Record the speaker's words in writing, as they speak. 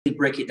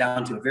break it down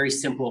to a very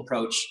simple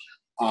approach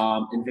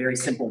and very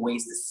simple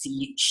ways to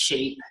see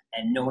shape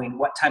and knowing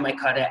what time I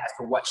cut it as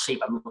for what shape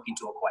I'm looking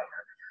to acquire.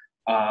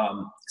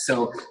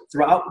 So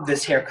throughout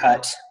this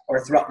haircut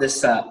or throughout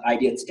this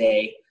idea today,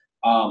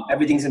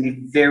 everything's gonna be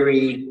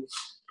very,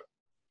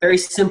 very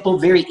simple,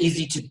 very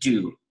easy to do,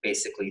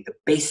 basically. The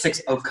basics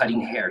of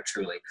cutting hair,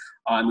 truly.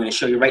 I'm gonna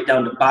show you right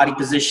down to body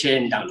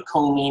position, down to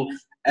combing,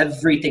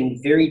 everything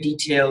very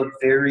detailed,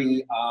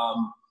 very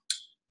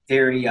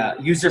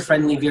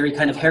user-friendly, very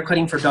kind of hair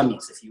cutting for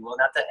dummies, if you will.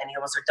 Not that any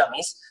of us are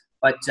dummies,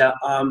 but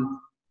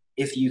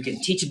if you can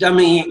teach a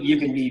dummy, you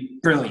can be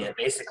brilliant,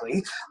 basically.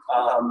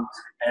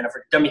 And if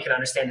a dummy can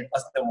understand it,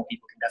 us normal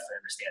people can definitely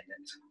understand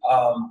it.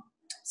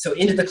 So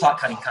into the clock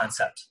cutting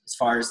concept, as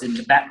far as in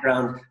the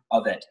background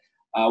of it.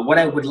 What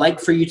I would like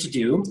for you to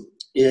do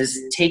is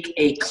take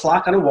a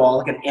clock on a wall,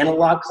 like an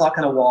analog clock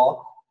on a wall,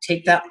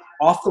 take that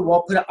off the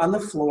wall, put it on the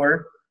floor,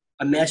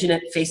 imagine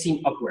it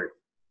facing upward.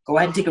 Go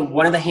ahead and take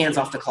one of the hands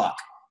off the clock,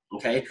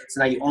 okay?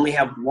 So now you only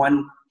have one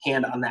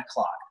hand on that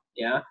clock,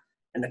 yeah?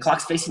 And the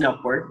clock's facing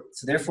upward,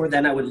 so therefore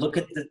then I would look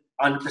at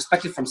on the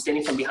perspective from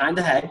standing from behind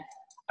the head,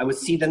 I would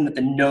see then that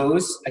the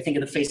nose, I think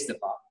of the face tip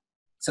up.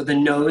 So the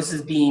nose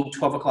is being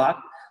 12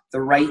 o'clock,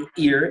 the right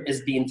ear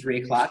is being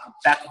 3 o'clock,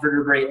 back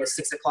vertebrae is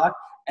 6 o'clock,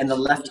 and the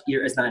left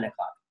ear is 9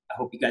 o'clock. I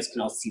hope you guys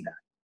can all see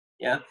that,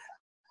 yeah?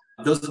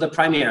 Those are the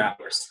primary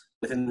hours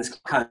within this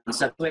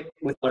concept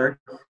with learn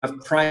of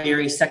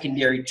primary,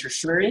 secondary,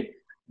 tertiary.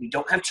 We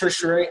don't have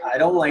tertiary. I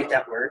don't like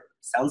that word.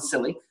 It sounds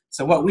silly.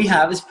 So what we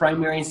have is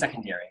primary and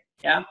secondary,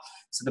 yeah?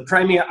 So the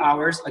primary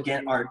hours,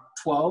 again, are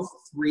 12,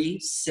 3,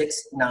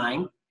 6,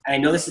 9. And I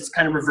know this is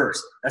kind of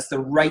reversed. That's the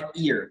right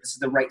ear. This is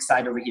the right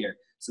side over here.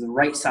 So the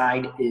right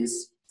side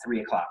is 3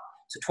 o'clock.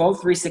 So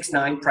 12, 3, 6,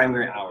 9,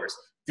 primary hours.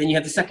 Then you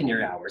have the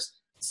secondary hours.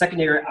 The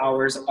secondary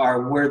hours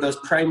are where those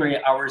primary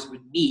hours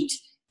would meet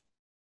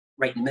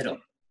right in the middle.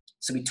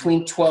 So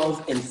between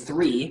 12 and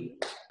 3,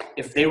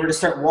 if they were to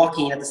start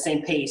walking at the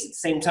same pace at the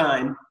same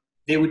time,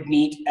 they would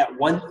meet at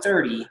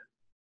 1:30,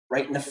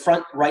 right in the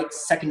front right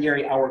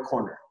secondary hour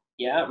corner.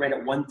 Yeah, right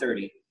at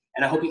 1:30.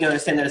 And I hope you can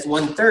understand that it's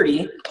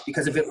 1:30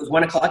 because if it was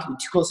 1 o'clock, it'd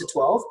be too close to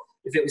 12.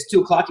 If it was 2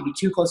 o'clock, it'd be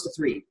too close to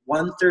 3.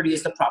 1:30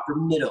 is the proper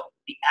middle,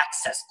 the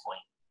access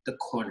point, the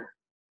corner.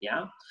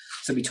 Yeah.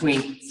 So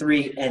between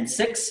 3 and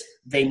 6,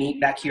 they meet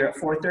back here at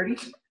 4:30,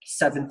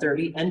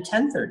 7:30, and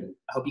 10:30.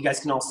 I hope you guys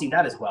can all see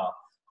that as well.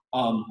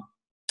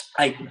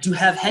 I do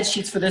have head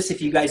sheets for this. If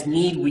you guys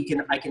need,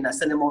 I can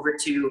send them over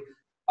to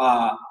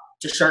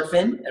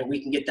Sharkfin, and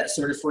we can get that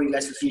sorted for you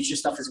guys for future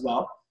stuff as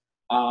well.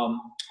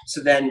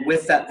 So then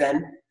with that then,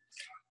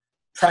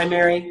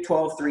 primary,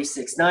 12, 3,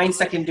 6, 9,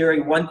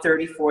 secondary,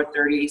 1:30,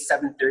 4:30,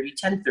 7:30,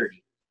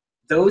 10:30.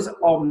 Those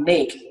all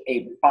make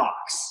a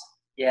box,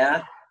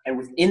 yeah? And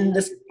within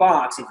this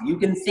box, if you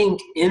can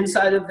think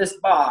inside of this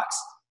box,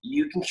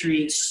 you can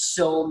create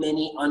so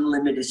many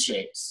unlimited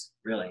shapes,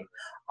 really.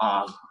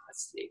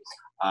 Let's see.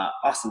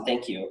 Awesome,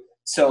 thank you.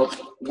 So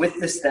with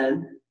this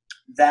then,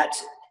 that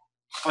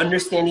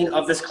understanding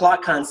of this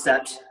clock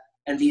concept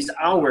and these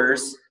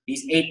hours,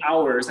 these 8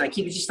 hours, and I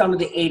keep it just down to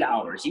the 8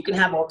 hours. You can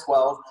have all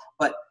 12,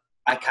 but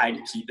I kind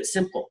of keep it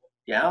simple,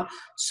 yeah?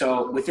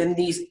 So within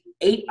these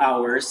 8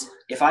 hours,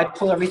 if I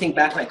pull everything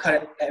back and I cut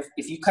it,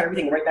 if you cut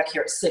everything right back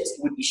here at 6,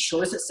 it would be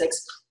shortest at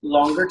 6,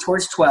 longer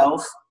towards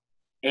 12,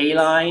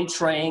 A-line,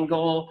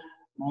 triangle,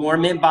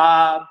 Mormon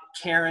Bob,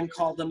 Karen,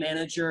 call the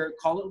manager,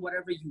 call it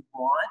whatever you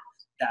want,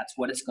 that's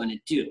what it's going to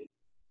do,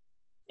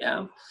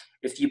 yeah?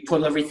 If you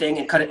pull everything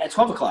and cut it at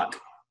 12 o'clock,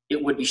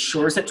 it would be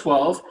shortest at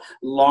 12,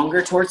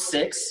 longer towards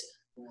 6,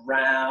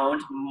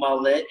 round,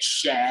 mullet,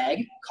 shag,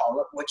 call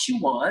it what you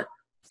want,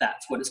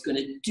 that's what it's going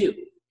to do.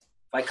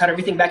 If I cut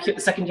everything back here at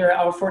the secondary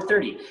hour,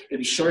 4:30, it would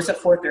be shortest at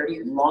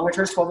 4:30, longer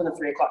towards 12 on the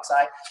 3 o'clock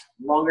side,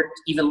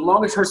 even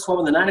longer towards 12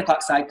 on the 9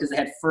 o'clock side because they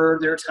had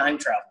further time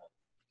travel.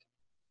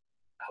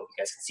 I hope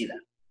you guys can see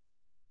that.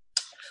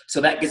 So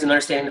that gives an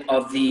understanding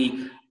of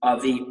the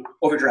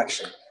over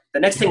direction. The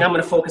next thing I'm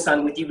going to focus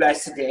on with you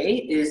guys today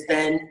is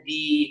then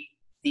the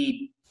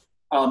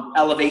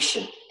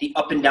elevation, the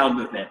up and down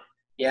movement.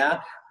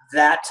 Yeah,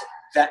 that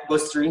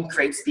goes through and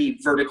creates the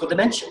vertical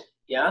dimension.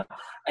 Yeah,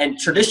 and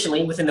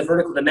traditionally within the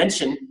vertical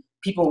dimension,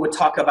 people would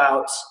talk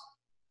about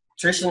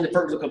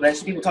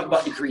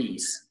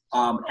degrees.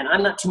 And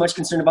I'm not too much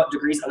concerned about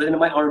degrees other than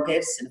my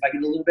armpits. And if I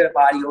get a little bit of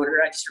body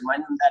odor, I just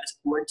remind them that it's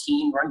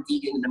quarantine or I'm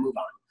vegan and then move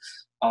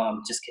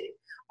on. Just kidding.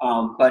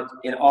 But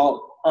in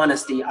all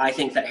honesty, I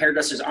think that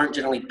hairdressers aren't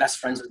generally best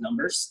friends with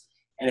numbers.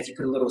 And if you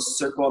put a little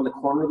circle on the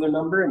corner of their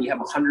number and you have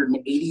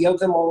 180 of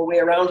them all the way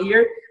around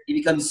here, it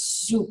becomes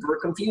super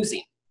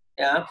confusing.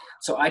 Yeah.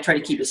 So I try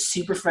to keep it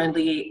super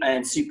friendly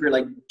and super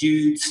like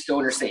dude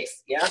stoner safe.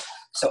 Yeah.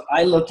 So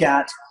I look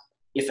at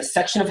if a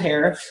section of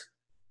hair,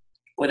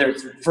 whether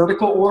it's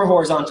vertical or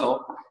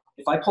horizontal,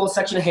 if I pull a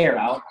section of hair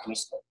out, let me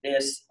just put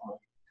this,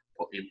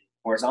 pull the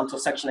horizontal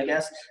section, I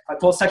guess. If I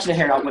pull a section of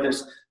hair out, whether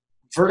it's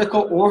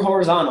vertical or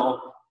horizontal,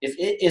 if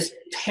it is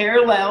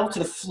parallel to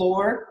the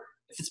floor,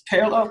 if it's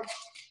parallel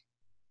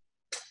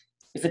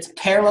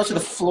to the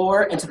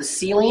floor and to the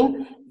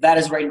ceiling, that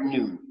is right at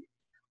noon.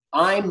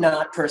 I'm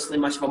not personally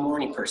much of a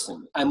morning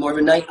person. I'm more of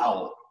a night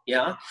owl,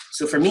 yeah?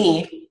 So for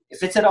me,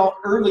 if it's at all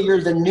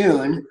earlier than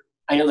noon,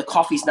 I know the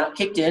coffee's not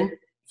kicked in.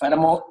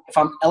 If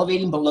I'm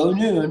elevating below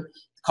noon,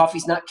 the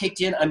coffee's not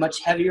kicked in, I'm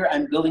much heavier,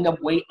 I'm building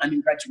up weight, I'm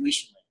in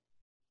graduation land.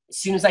 As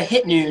soon as I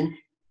hit noon,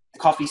 the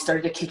coffee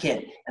started to kick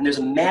in. And there's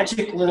a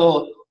magic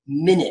little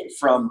minute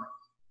from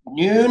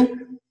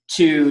noon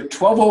to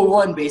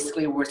 12:01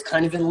 basically, where it's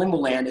kind of in limbo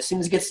land. As soon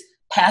as it gets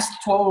past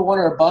 12:01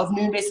 or above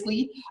noon,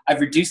 basically, I've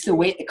reduced the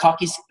weight, the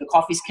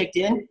coffee's kicked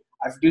in,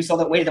 I've reduced all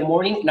that weight in the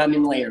morning, and I'm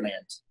in layer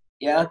land.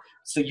 Yeah?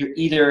 So you're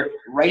either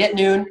right at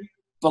noon,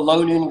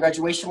 below noon in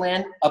graduation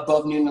land,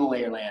 above noon in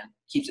layer land.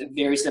 Keeps it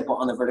very simple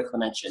on the vertical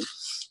dimension.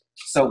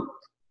 So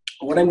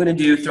what I'm going to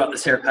do throughout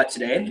this haircut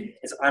today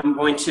is I'm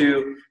going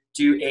to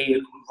do a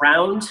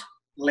round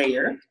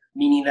layer,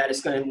 meaning that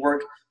it's going to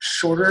work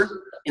shorter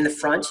in the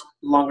front,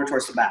 longer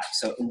towards the back.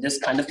 So in this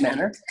kind of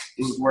manner,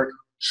 it would work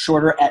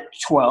shorter at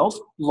 12,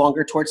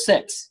 longer towards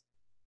 6.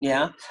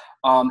 Yeah?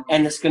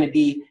 And it's going to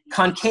be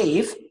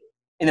concave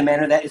in the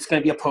manner that it's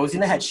going to be opposing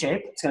the head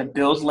shape. It's going to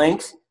build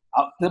length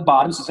up to the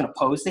bottom, so it's going to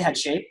oppose the head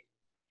shape.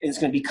 It's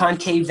going to be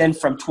concave then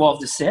from 12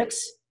 to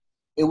 6.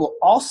 It will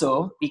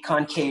also be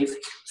concave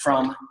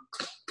from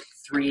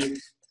 3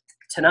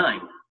 to 9,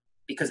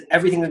 because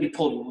everything will be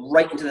pulled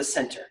right into the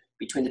center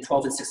between the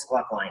 12 and 6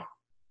 o'clock line.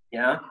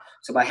 Yeah?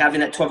 So by having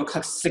that 12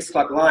 o'clock, 6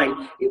 o'clock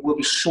line, it will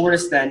be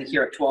shortest then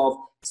here at 12,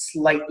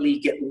 slightly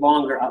get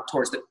longer out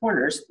towards the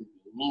corners,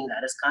 meaning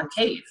that is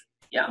concave.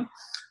 Yeah?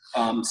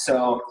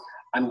 So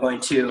I'm going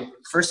to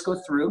first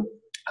go through.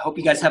 I hope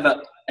you guys have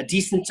a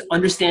decent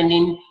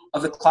understanding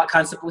of the clock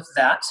concept with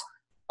that.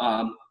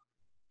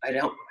 I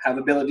don't have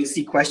ability to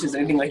see questions or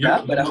anything like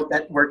that, but I hope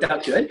that worked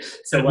out good.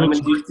 So what I'm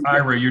going to do,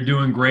 Ira, you're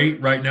doing great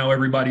right now.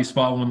 Everybody's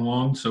following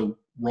along, so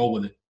roll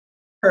with it.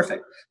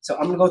 Perfect. So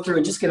I'm going to go through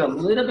and just get a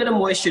little bit of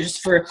moisture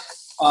just for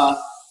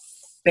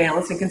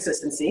balance and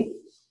consistency.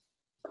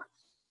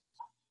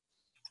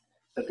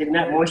 So getting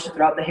that moisture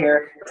throughout the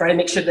hair. Try to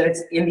make sure that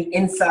it's in the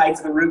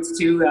insides of the roots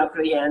too, out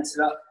to the ends,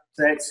 so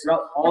that it's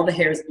throughout all the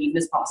hair as even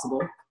as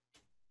possible.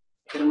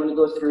 And I'm going to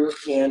go through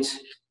and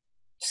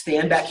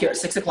stand back here at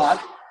 6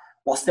 o'clock.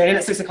 While standing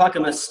at 6 o'clock,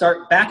 I'm going to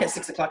start back at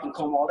 6 o'clock and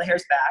comb all the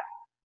hairs back,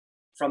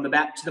 from the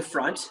back to the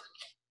front.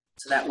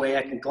 So that way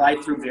I can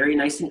glide through very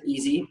nice and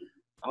easy.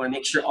 I want to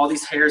make sure all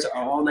these hairs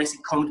are all nice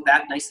and combed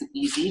back, nice and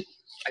easy.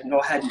 I can go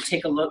ahead and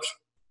take a look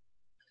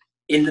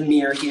in the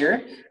mirror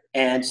here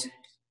and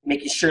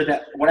making sure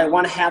that what I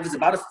want to have is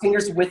about a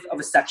finger's width of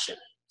a section.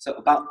 So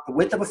about the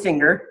width of a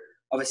finger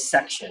of a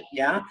section,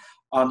 yeah?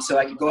 So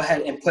I could go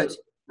ahead and put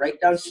right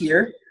down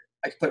here.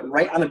 I could put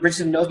right on the bridge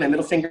of the nose, my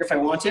middle finger if I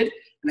wanted,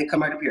 and then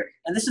come right up here.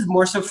 And this is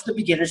more so for the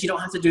beginners. You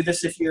don't have to do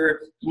this if you're,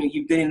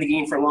 you've been in the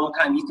game for a long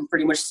time. You can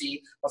pretty much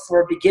see. But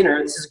for a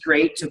beginner, this is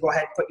great to go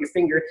ahead and put your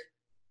finger.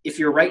 If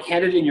you're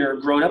right-handed and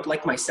you're grown up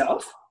like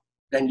myself,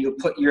 then you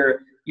put your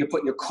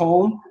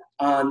comb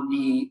on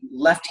the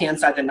left-hand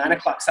side, the 9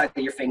 o'clock side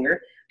of your finger.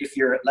 If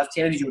you're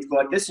left-handed, you would go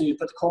like this, and you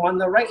put the comb on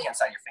the right-hand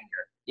side of your finger.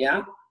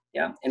 Yeah?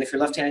 Yeah? And if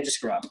you're left-handed, just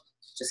scrub.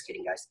 Just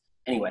kidding, guys.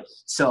 Anyway,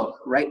 so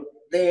right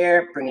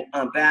there, bring it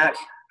on back.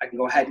 I can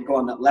go ahead and go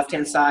on the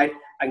left-hand side.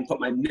 I can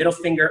put my middle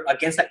finger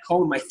against that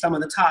comb, my thumb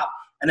on the top,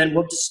 and then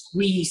we'll just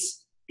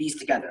squeeze these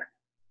together.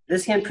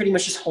 This hand pretty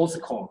much just holds the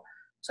comb.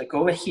 So I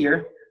go over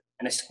here,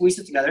 and I squeeze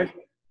it together,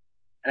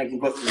 and I can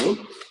go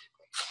through.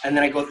 And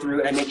then I go through,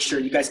 and I make sure,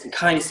 you guys can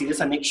kind of see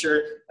this, I make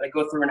sure that I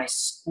go through and I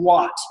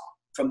squat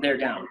from there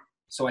down.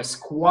 So I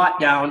squat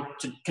down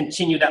to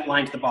continue that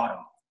line to the bottom.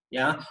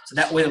 Yeah? So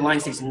that way the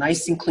line stays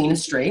nice and clean and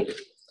straight.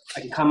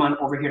 I can come on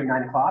over here to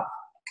 9 o'clock,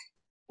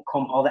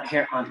 comb all that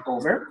hair on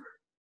over.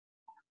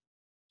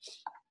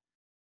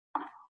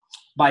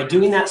 By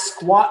doing that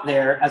squat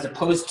there, as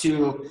opposed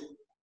to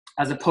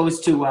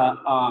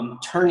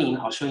turning,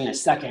 I'll show you in a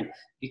second,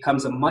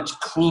 becomes a much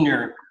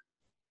cleaner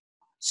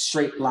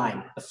straight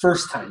line the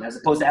first time, as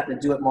opposed to having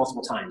to do it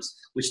multiple times,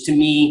 which to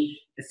me,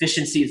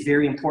 efficiency is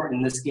very important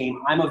in this game.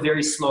 I'm a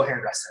very slow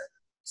hairdresser.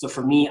 So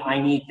for me,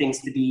 I need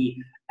things to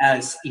be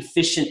as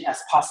efficient as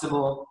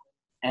possible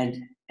and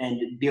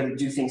be able to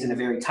do things in a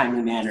very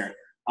timely manner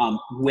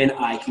when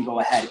I can go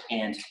ahead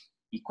and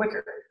be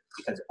quicker,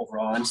 because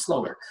overall I'm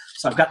slower.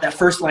 So I've got that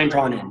first line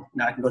drawn in.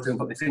 Now I can go through and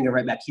put my finger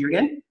right back here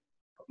again.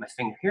 Put my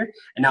finger here.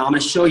 And now I'm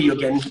going to show you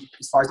again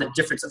as far as the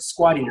difference of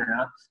squatting or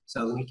not.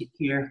 So let me get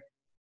here,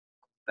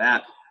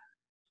 back.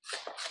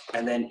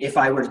 And then if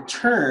I were to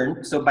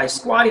turn, so by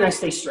squatting I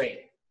stay straight.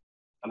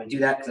 I'm going to do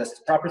that because that's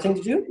the proper thing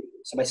to do.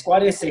 So by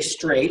squatting I stay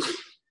straight.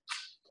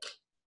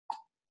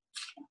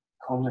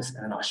 Comb this,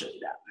 and then I'll show you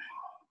that.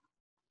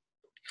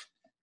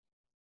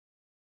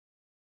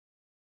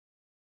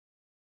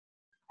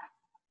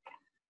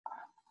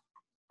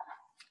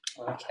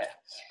 Okay.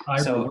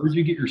 So where did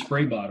you get your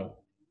spray bottle?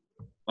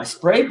 My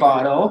spray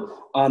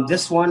bottle,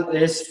 this one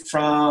is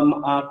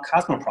from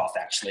Cosmoprof,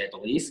 actually, I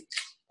believe.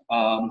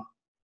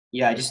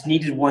 Yeah, I just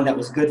needed one that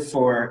was good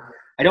for,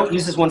 I don't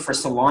use this one for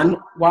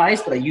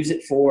salon-wise, but I use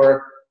it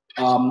for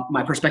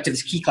my Perspective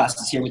Is Key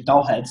classes here with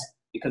doll heads,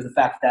 because of the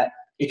fact that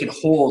it can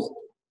hold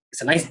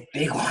It's a nice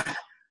big one.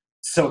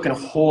 So it can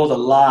hold a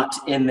lot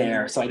in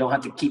there, so I don't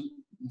have to keep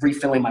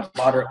refilling my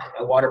water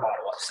bottle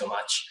up so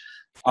much.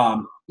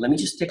 Let me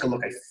just take a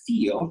look. I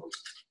feel,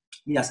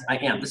 yes, I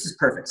am. This is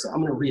perfect. So I'm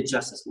going to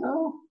readjust this.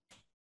 No,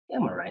 yeah,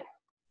 I'm all right.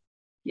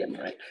 Yeah, I'm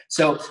all right.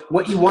 So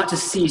what you want to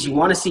see is you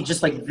want to see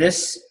just like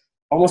this,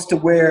 almost to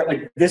where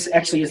like this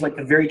actually is like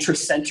the very true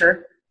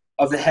center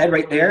of the head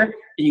right there.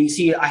 And you can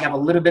see I have a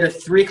little bit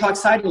of 3 o'clock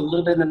side and a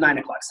little bit of the 9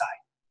 o'clock side.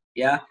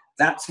 Yeah,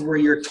 that's where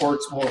your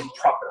torts will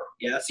proper.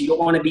 Yeah, so you don't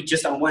want to be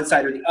just on one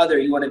side or the other.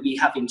 You want to be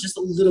having just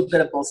a little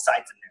bit of both sides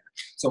in there.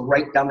 So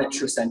right down that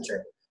true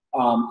center.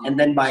 And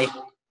then by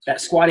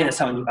that squatting I was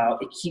telling you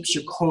about, it keeps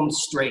your comb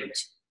straight.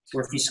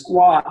 Where if you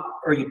squat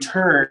or you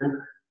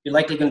turn, you're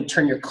likely going to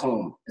turn your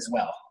comb as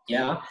well.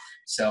 Yeah,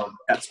 so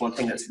that's one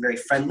thing that's very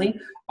friendly.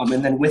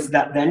 And then with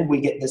that, then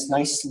we get this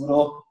nice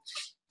little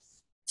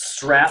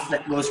strap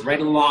that goes right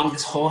along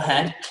this whole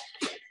head,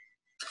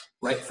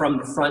 right from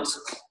the front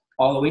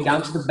all the way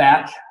down to the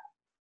back.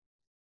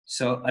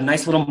 So a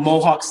nice little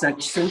mohawk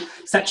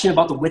section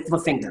about the width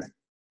of a finger.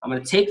 I'm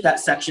going to take that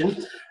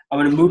section. I'm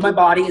going to move my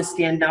body and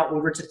stand now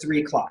over to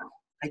 3 o'clock.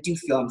 I do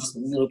feel I'm just a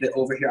little bit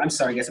over here. I'm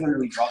sorry, guys. I'm going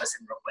to redraw this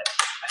in real quick.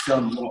 I feel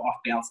I'm a little off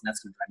balance, and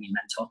that's going to drive me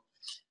mental.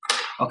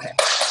 Okay.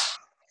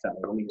 So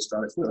let me just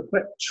draw this real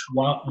quick.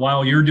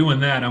 While you're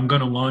doing that, I'm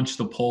going to launch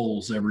the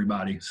polls,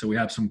 everybody. So we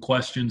have some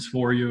questions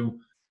for you.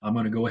 I'm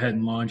going to go ahead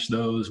and launch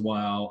those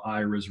while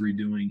Ira's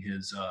redoing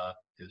his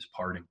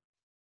parting.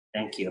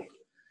 Thank you.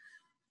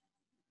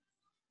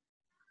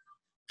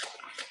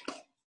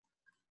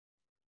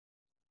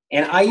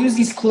 And I use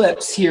these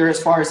clips here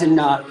as far as in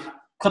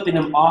clipping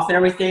them off and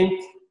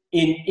everything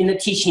in the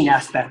teaching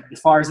aspect. As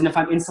far as in if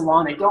I'm in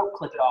salon, I don't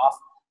clip it off,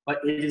 but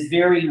it is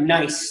very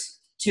nice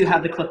to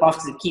have the clip off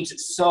because it keeps it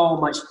so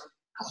much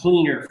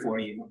cleaner for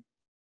you.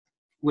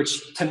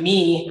 Which to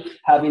me,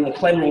 having the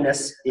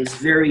cleanliness is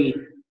very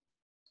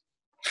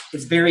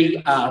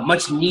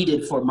much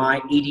needed for my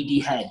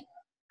ADD head.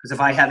 Because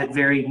if I have it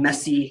very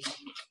messy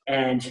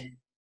and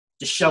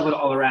just shove it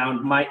all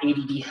around, my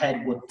ADD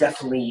head will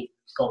definitely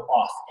go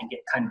off and get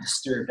kind of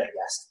disturbed, I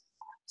guess.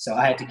 So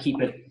I have to keep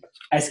it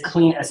as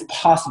clean as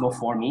possible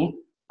for me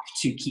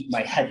to keep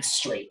my head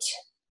straight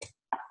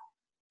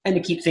and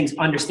to keep things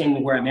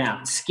understanding where I'm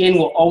at. Skin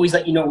will always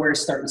let you know where to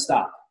start and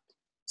stop.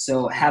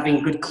 So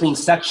having good clean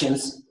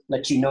sections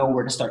let you know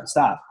where to start and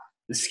stop.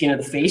 The skin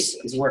of the face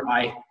is where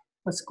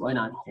what's going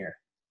on here?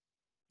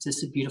 Is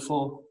this a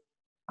beautiful,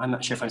 I'm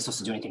not sure if I'm supposed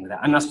to do anything with that.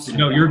 I'm not supposed to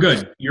do anything. No, you're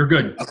good. You're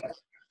good. Okay.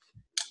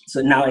 So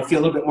now I feel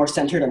a little bit more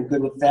centered. I'm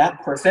good with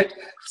that. Perfect.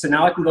 So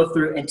now I can go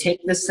through and take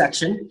this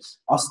section.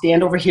 I'll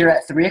stand over here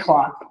at 3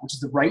 o'clock, which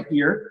is the right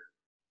ear.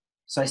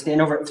 So I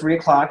stand over at 3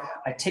 o'clock.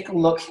 I take a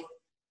look.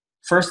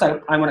 First, I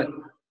want to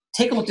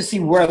take a look to see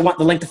where I want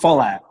the length to fall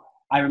at.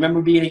 I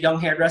remember being a young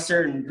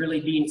hairdresser and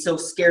really being so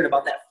scared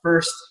about that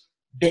first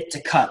bit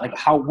to cut. Like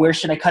where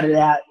should I cut it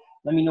at?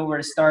 Let me know where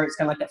to start. It's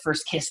kind of like that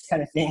first kiss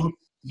kind of thing.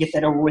 Get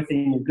that over with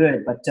and you're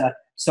good. But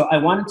so I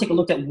want to take a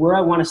look at where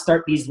I want to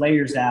start these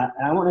layers at.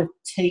 And I want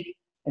to take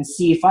and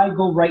see if I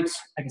go right,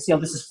 I can see how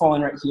this is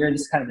falling right here.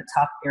 This is kind of the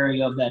top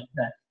area of that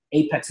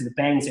apex of the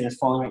bangs and it's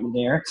falling right in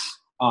there.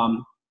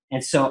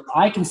 And so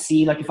I can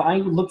see, like if I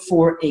look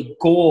for a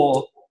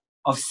goal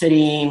of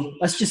sitting,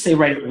 let's just say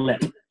right at the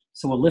lip.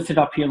 So we'll lift it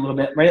up here a little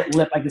bit. Right at the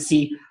lip, I can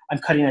see I'm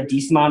cutting a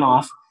decent amount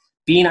off.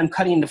 Being I'm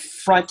cutting the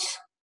front,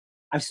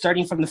 I'm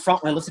starting from the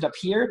front when I lift it up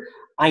here.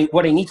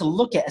 What I need to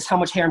look at is how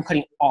much hair I'm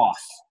cutting off.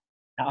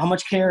 Now, how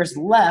much hair is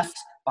left,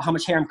 but how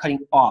much hair I'm cutting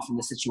off in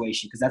this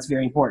situation, because that's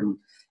very important.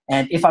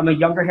 And if I'm a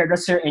younger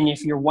hairdresser, and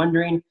if you're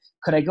wondering,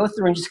 could I go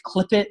through and just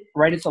clip it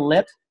right at the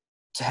lip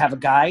to have a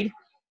guide?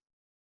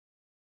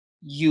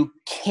 You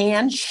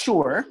can,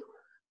 sure,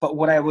 but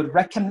what I would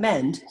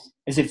recommend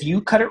is if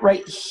you cut it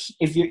right,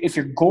 if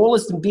your goal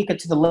is to make it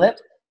to the lip,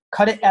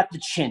 cut it at the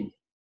chin.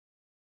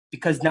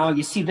 Because now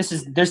you see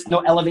there's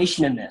no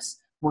elevation in this.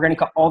 We're going to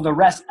cut all the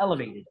rest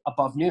elevated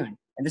above noon.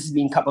 And this is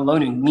being cut below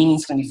noon, meaning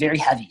it's going to be very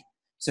heavy.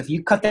 So if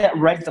you cut that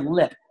right at the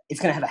lip, it's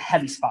going to have a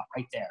heavy spot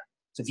right there.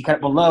 So if you cut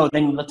it below,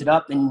 then you lift it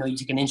up, then you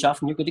take an inch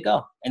off and you're good to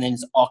go. And then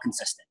it's all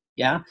consistent.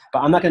 Yeah. But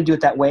I'm not going to do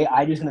it that way.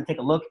 I'm just going to take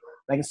a look.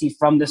 I can see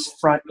from this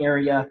front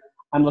area,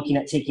 I'm looking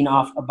at taking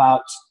off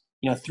about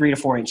 3 to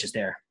 4 inches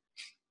there.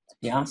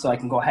 Yeah. So I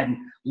can go ahead and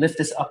lift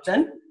this up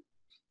then.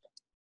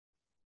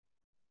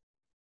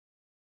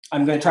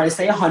 I'm going to try to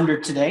say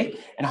 100 today,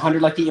 and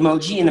 100 like the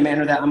emoji, in the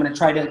manner that I'm going to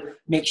try to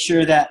make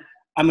sure that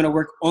I'm going to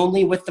work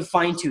only with the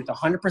fine tooth,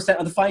 100%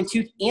 of the fine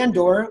tooth, and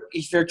or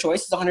if your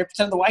choice is 100%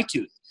 of the wide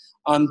tooth.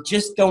 I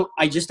just don't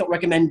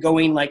recommend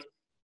going like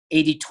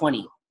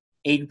 80-20,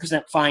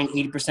 80% fine,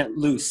 80%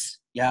 loose,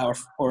 yeah,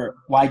 or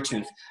wide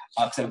tooth,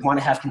 because I want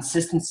to have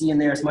consistency in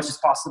there as much as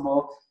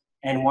possible,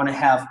 and want to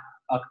have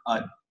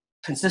a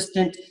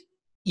consistent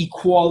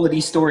equality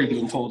story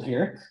being told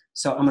here.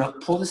 So I'm going to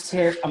pull this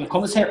hair, I'm going to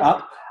comb this hair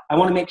up. I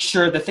want to make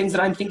sure the things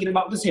that I'm thinking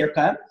about with this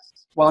haircut,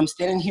 while I'm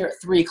standing here at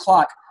 3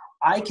 o'clock,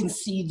 I can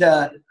see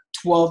the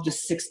 12 to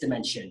 6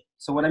 dimension.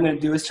 So what I'm going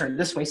to do is turn it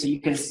this way so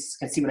you can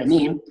see what I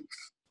mean.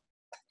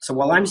 So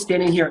while I'm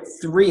standing here at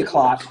 3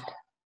 o'clock,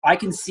 I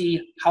can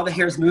see how the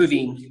hair is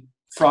moving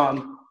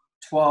from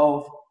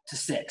 12 to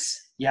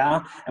 6.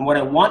 Yeah. And what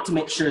I want to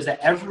make sure is that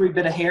every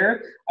bit of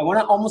hair, I want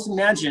to almost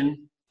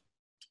imagine,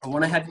 I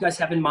want to have you guys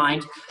have in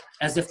mind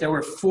as if there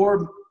were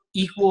 4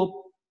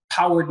 equal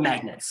powered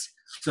magnets.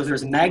 So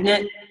there's a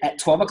magnet at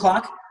 12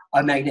 o'clock,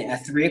 a magnet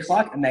at 3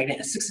 o'clock, a magnet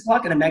at 6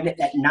 o'clock, and a magnet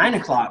at 9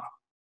 o'clock.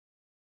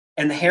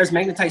 And the hair is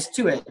magnetized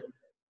to it.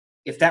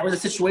 If that were the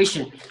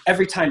situation,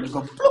 every time it would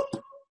go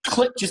bloop,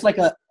 click, just like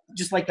a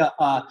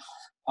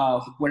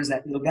what is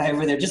that little guy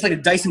over there? Just like a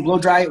Dyson blow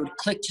dryer, it would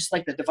click just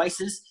like the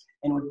devices,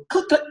 and would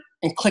click, click,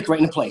 and click right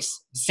into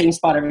place. The same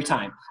spot every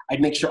time.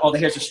 I'd make sure all the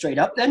hairs are straight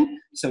up then,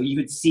 so you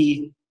would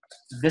see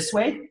this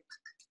way,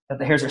 that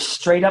the hairs are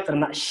straight up, that I'm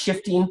not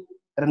shifting,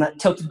 that I'm not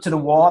tilted to the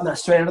wall, I'm not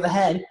straight out of the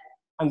head.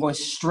 I'm going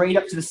straight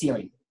up to the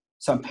ceiling.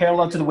 So I'm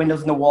parallel to the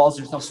windows and the walls.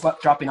 There's no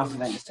sweat dropping off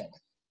of anything.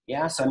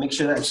 Yeah, so I make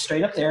sure that I'm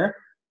straight up there.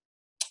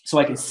 So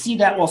I can see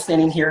that while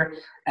standing here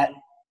at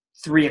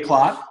 3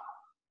 o'clock.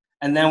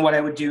 And then what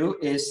I would do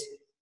is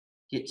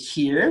get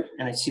here,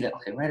 and I see that,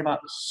 okay, right about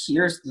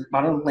here's the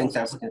amount of length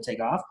I was looking to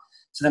take off.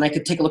 So then I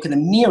could take a look in the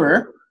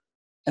mirror,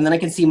 and then I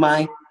can see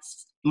my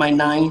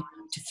 9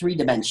 to 3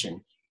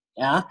 dimension.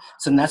 Yeah,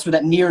 so that's where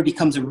that mirror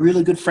becomes a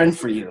really good friend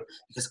for you.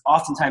 Because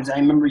oftentimes, I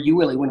remember you,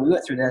 Willie, when we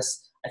went through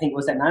this, I think it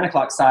was that 9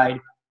 o'clock side,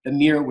 the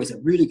mirror was a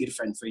really good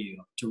friend for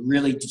you to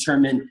really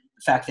determine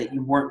the fact that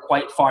you weren't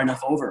quite far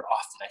enough over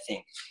often, I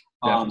think.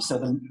 Yeah. So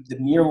the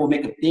mirror will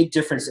make a big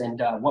difference,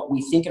 and what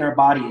we think in our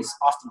body is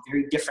often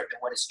very different than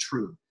what is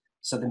true.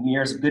 So the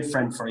mirror is a good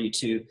friend for you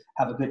to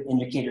have a good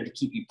indicator to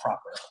keep you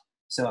proper.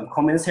 So I'm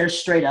combing this hair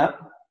straight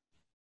up.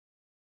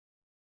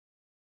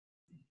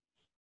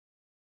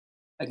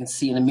 I can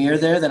see in the mirror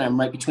there that I'm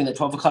right between the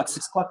 12 o'clock,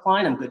 6 o'clock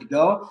line. I'm good to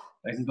go.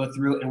 I can go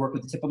through and work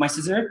with the tip of my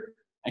scissor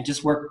and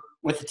just work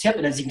with the tip.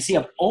 And as you can see,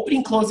 I'm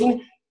opening,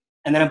 closing,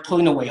 and then I'm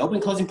pulling away.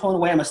 Opening, closing, pulling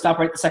away. I'm going to stop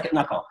right at the second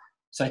knuckle.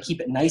 So I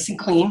keep it nice and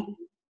clean.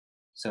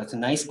 So it's a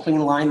nice clean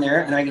line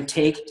there. And I can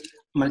take,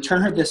 I'm going to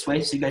turn her this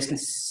way so you guys can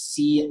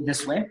see it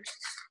this way.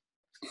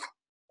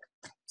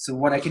 So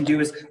what I can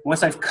do is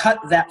once I've cut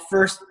that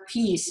first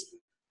piece,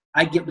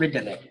 I get rid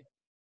of it.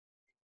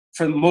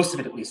 For most of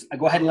it at least. I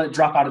go ahead and let it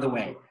drop out of the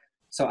way.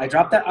 So I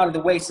drop that out of the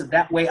way so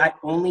that way I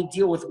only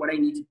deal with what I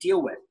need to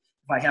deal with.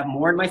 If I have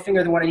more in my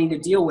finger than what I need to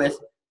deal with,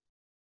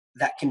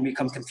 that can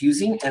become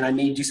confusing and I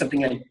may do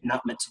something I'm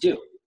not meant to do.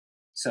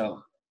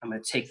 So I'm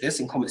going to take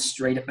this and comb it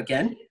straight up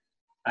again.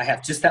 I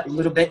have just that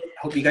little bit. I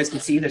hope you guys can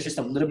see there's just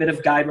a little bit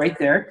of guide right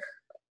there.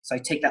 So I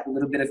take that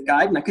little bit of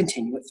guide and I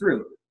continue it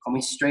through.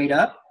 Combing straight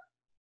up.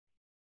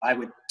 I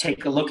would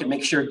take a look and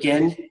make sure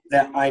again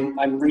that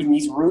I'm reading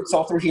these roots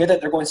all through here,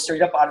 that they're going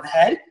straight up out of the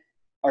head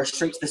or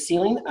straight to the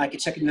ceiling. I can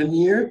check in the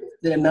mirror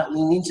that I'm not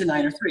leaning to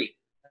 9 or 3.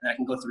 And I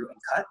can go through and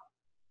cut.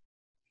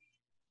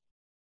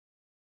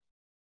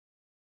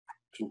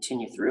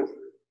 Continue through.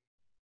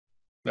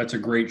 That's a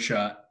great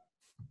shot.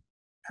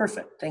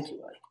 Perfect. Thank you,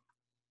 Willie.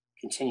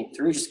 Continue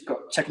through. Just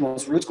go checking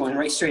those roots, going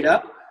right straight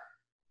up.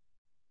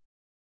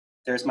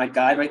 There's my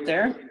guide right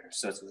there.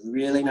 So it's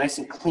really nice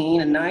and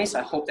clean and nice.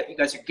 I hope that you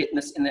guys are getting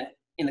this in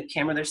the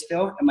camera there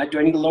still. Do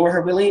I need to lower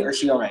her, Willie, or is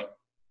she all right?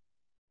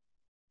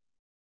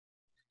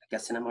 I'm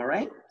guessing I'm all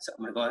right. So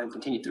I'm going to go ahead and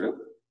continue through.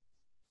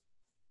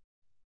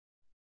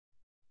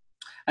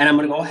 And I'm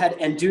going to go ahead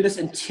and do this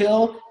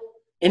to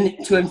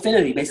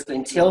infinity, basically,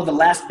 until the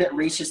last bit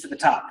reaches to the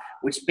top,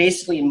 which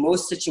basically in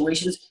most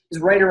situations is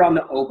right around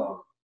the O bone.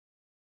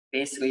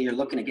 Basically, you're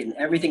looking at getting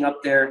everything up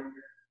there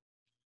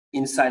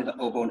inside of the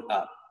O bone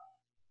up.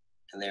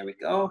 And there we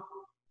go.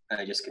 And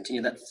I just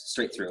continue that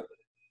straight through.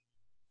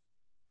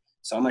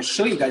 So I'm going to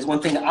show you guys one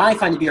thing that I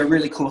find to be a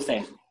really cool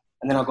thing.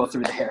 And then I'll go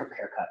through the haircut.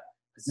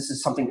 Because this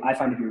is something I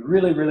find to be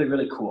really, really,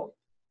 really cool.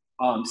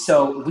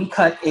 So we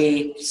cut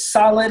a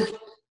solid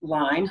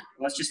line.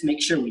 Let's just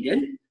make sure we did.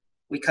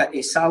 We cut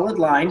a solid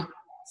line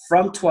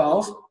from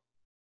 12. Let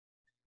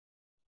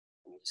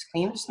me just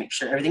clean, just make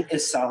sure everything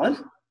is solid.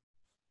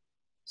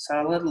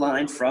 Solid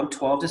line from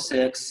 12 to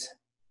 6.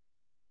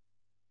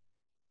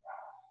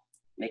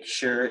 Make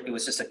sure it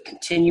was just a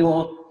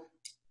continual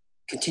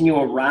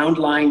round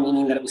line,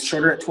 meaning that it was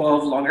shorter at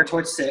 12, longer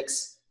towards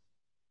 6.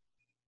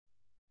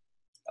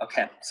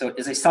 Okay, so it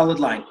is a solid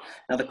line.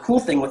 Now the cool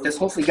thing with this,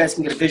 hopefully you guys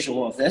can get a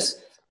visual of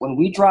this. When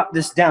we drop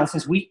this down,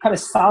 since we cut a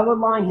solid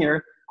line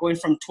here, going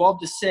from 12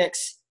 to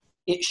 6,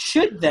 it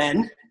should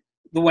then,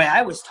 the way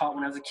I was taught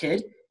when I was a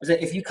kid, was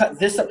that if you cut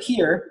this up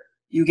here,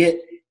 you get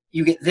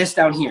this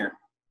down here.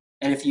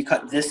 And if you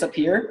cut this up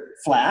here,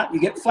 flat, you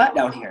get flat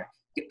down here.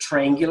 You get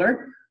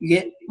triangular, you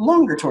get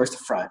longer towards the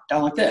front,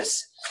 down like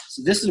this.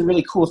 So this is a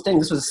really cool thing.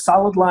 This was a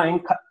solid line,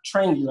 cut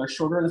triangular,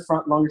 shorter in the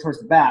front, longer towards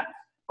the back.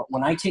 But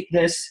when I take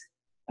this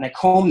and I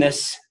comb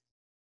this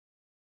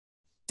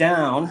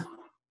down,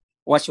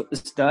 watch what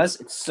this does.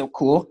 It's so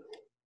cool.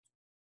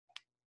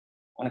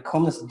 When I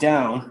comb this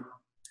down,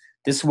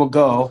 this will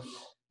go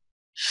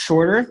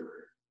shorter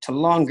to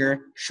longer,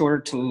 shorter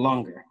to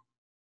longer.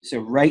 So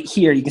right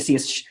here, you can see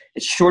it's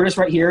shortest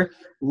right here,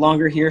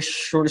 longer here,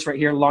 shortest right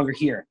here, longer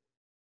here.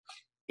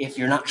 If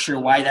you're not sure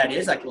why that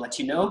is, I can let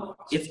you know.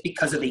 It's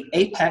because of the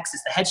apex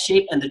is the head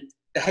shape and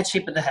the head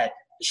shape of the head.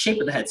 The shape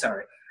of the head,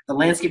 sorry. The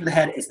landscape of the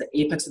head is the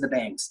apex of the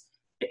bangs.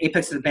 The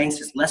apex of the bangs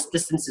has less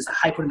distance, is the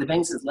high point of the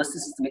bangs, has less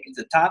distance to make it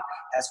to the top,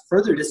 has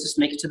further distance to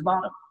make it to the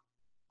bottom.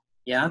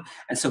 Yeah,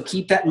 and so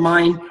keep that in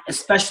mind,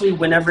 especially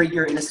whenever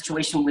you're in a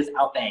situation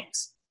without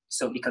bangs.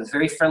 So it becomes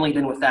very friendly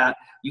then with that.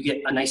 You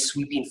get a nice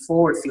sweeping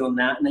forward feel in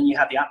that, and then you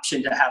have the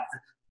option to have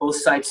both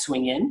sides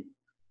swing in,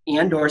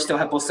 and or still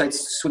have both sides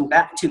swing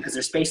back too because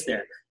there's space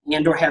there,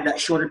 and or have that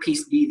shorter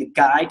piece be the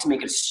guide to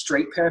make it a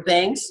straight pair of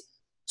bangs,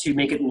 to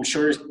make it the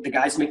shortest, the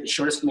guides make the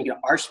shortest to make it an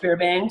arched pair of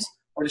bangs,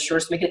 or the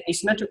shortest to make it an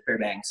asymmetric pair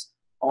of bangs.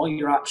 All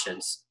your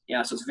options.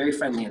 Yeah, so it's very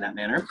friendly in that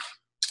manner.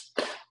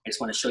 I just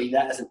want to show you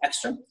that as an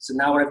extra. So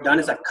now what I've done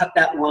is I've cut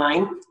that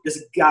line.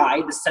 This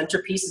guide, the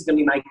center piece is going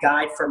to be my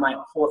guide for my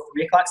whole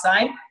 3 o'clock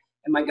side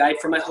and my guide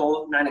for my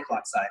whole 9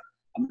 o'clock side.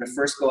 I'm going to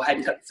first go ahead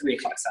and cut the 3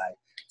 o'clock side.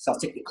 So I'll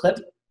take the clip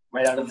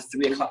right out of the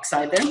 3 o'clock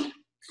side there.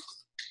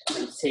 I'm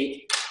going to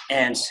take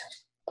and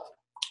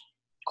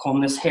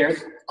comb this hair,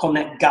 comb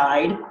that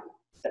guide,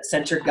 that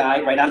center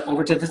guide right on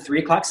over to the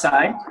 3 o'clock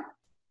side.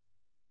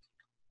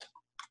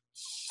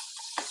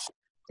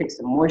 Take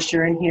some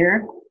moisture in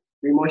here.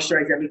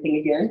 Re-moisturize everything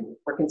again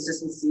for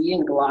consistency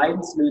and glide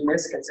and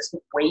smoothness,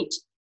 consistent weight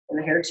in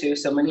the hair too.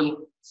 So many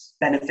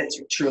benefits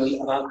are truly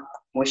about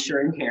moisture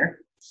in hair.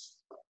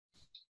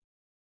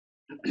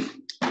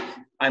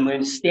 I'm going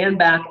to stand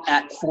back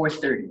at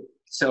 4:30.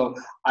 So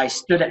I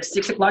stood at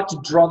 6 o'clock to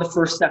draw the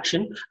first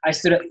section. I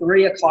stood at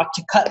 3 o'clock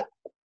to cut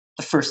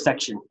the first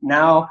section.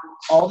 Now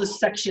all the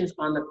sections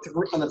on the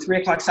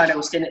 3 o'clock side, I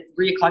will stand at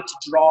 3 o'clock to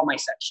draw my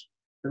section.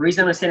 The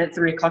reason I'm going to stand at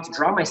 3 o'clock to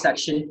draw my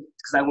section is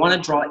because I want to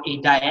draw a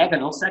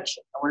diagonal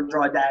section. I want to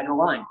draw a diagonal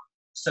line.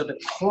 So the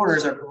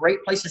corners are a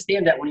great place to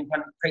stand at when you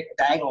want to create a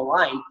diagonal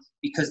line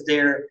because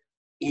they're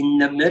in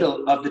the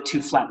middle of the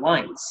 2 flat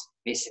lines,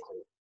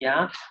 basically.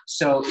 Yeah?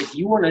 So if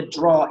you want to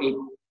draw a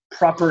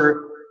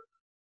proper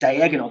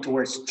diagonal to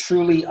where it's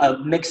truly a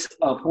mix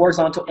of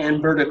horizontal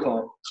and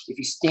vertical, if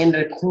you stand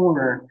at a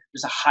corner,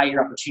 there's a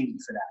higher opportunity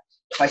for that.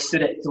 If I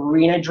stood at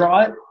 3 and I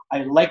draw it,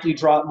 I'd likely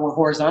draw it more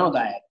horizontal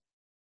diagonal.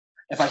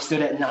 If I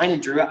stood at 9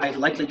 and drew it, I'd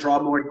likely draw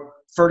more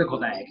vertical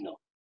diagonal.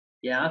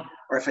 Yeah?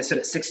 Or if I stood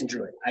at 6 and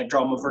drew it, I'd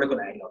draw more vertical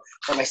diagonal.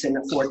 Or if I stand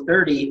at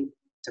 4:30,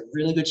 it's a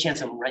really good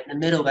chance I'm right in the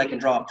middle that I can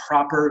draw a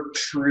proper,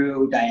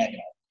 true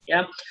diagonal.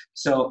 Yeah?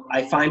 So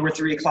I find where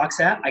 3 o'clock's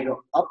at. I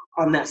go up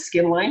on that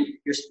skin line.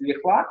 Here's 3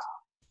 o'clock.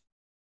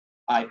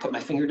 I put my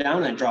finger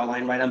down and I draw a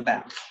line right on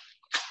back.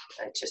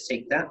 I just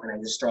take that and I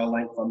just draw a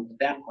line from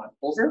that one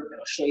over. And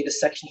I'll show you the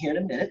section here in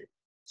a minute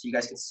so you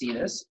guys can see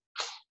this.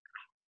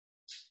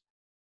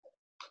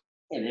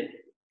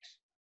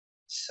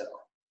 So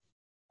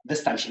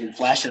this time she didn't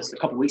flash us. A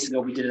couple weeks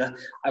ago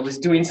I was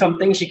doing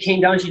something, she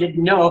came down, she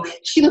didn't know.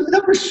 She lifted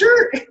up her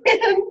shirt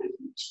and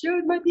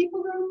showed my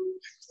people around.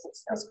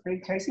 That's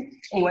pretty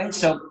crazy. Anyway,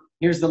 so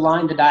here's the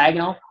line, the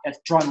diagonal, that's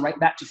drawn right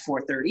back to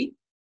 4:30.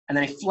 And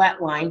then a flat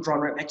line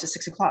drawn right back to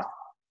 6 o'clock.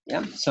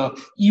 Yeah. So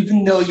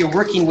even though you're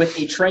working with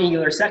a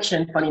triangular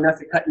section, funny enough,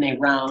 you're cutting a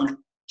round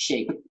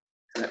shape.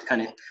 So that's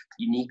kind of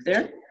unique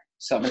there.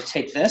 So I'm going to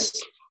take this,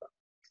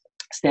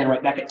 stand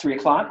right back at 3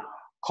 o'clock,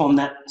 comb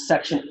that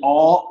section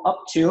all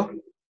up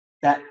to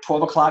that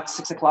 12 o'clock,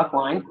 6 o'clock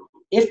line.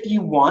 If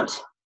you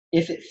want,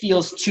 if it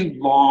feels too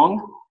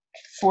long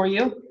for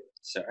you,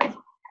 sorry,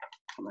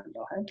 come on,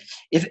 go ahead.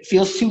 If it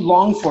feels too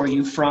long for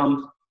you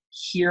from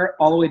here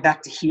all the way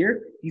back to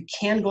here, you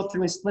can go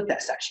through and split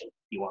that section if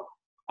you want.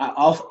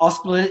 I'll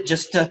split it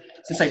just to,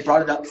 since I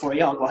brought it up for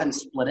you, I'll go ahead and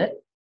split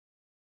it.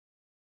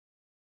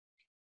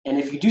 And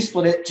if you do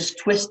split it, just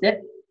twist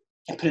it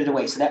and put it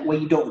away. So that way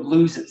you don't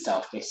lose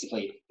itself,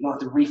 basically. You don't have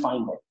to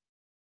re-find it.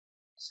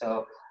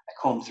 So I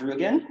comb through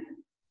again,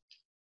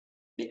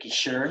 making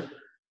sure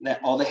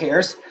that all the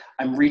hairs,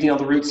 I'm reading all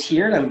the roots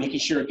here, and I'm making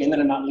sure again that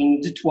I'm not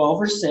leaning to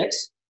 12 or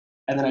 6.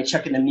 And then I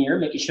check in the mirror,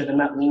 making sure that I'm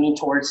not leaning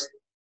towards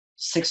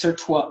 6 or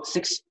 12,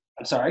 6,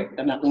 I'm sorry,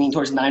 I'm not leaning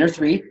towards 9 or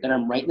 3, then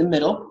I'm right in the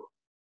middle.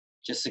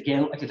 Just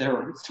again, like if there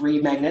were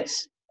 4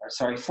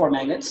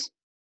 magnets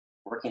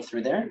working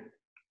through there.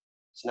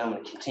 So now I'm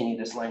going to continue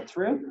this line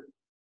through.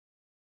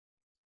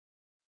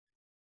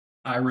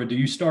 Ira, do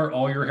you start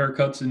all your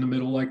haircuts in the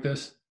middle like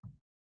this?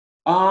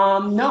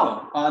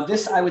 No.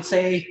 This I would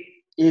say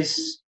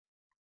is,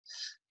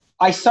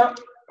 I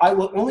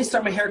will only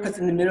start my haircuts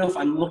in the middle if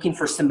I'm looking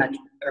for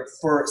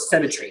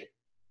symmetry,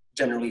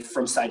 generally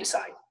from side to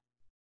side.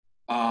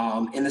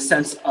 In the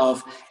sense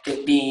of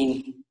it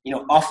being,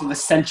 off of the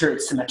center,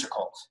 it's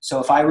symmetrical. So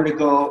if I were to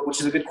go,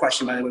 which is a good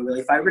question, by the way, Willie,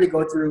 if I were to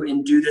go through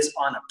and do this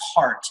on a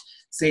part,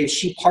 say if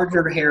she parted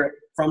her hair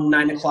from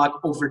 9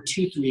 o'clock over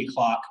to 3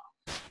 o'clock,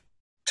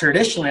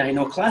 traditionally, I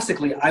know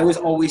classically, I was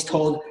always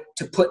told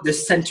to put the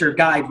center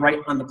guide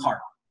right on the part.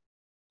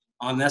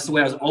 That's the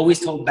way I was always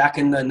told back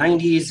in the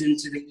 90s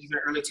into the even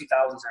early 2000s,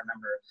 I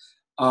remember.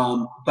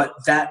 But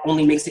that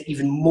only makes it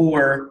even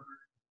more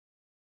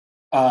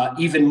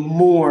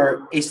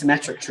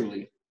asymmetric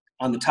truly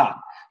on the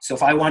top. So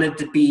if I wanted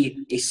to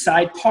be a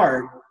side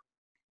part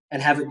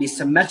and have it be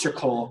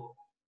symmetrical.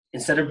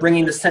 Instead of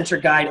bringing the center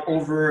guide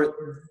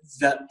over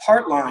the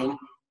part line,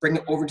 bring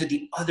it over to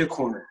the other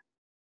corner.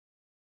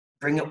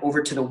 Bring it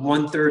over to the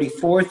 130,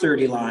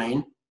 430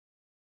 line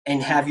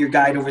and have your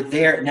guide over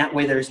there. And that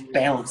way there's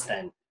balance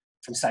then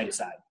from side to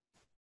side.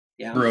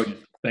 Yeah. Brilliant.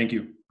 Thank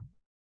you.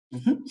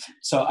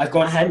 So I've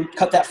gone ahead and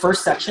cut that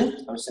first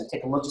section. I'm just going to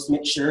take a look just to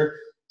make sure.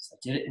 So I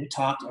did it. We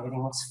talked.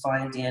 Everything looks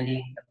fine and dandy.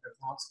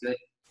 Everything looks good.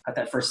 Cut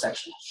that first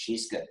section.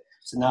 She's good.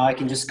 So now I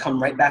can just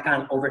come right back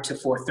on over to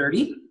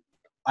 430.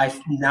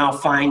 I now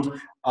find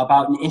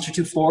about an inch or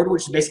two forward,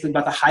 which is basically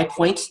about the high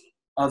point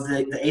of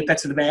the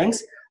apex of the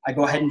bangs. I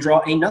go ahead and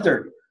draw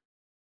another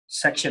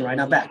section right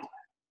on back.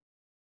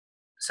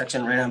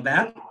 Section right on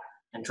back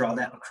and draw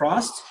that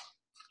across.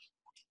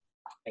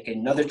 Make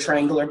another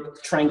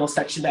triangle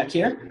section back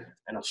here,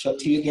 and I'll show it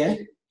to you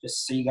again,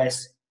 just so you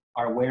guys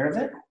are aware of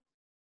it.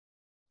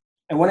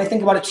 And when I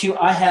think about it too,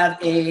 I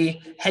have a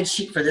head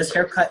sheet for this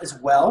haircut as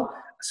well,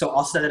 so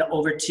I'll send it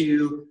over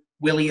to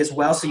Willie as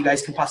well, so you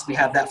guys can possibly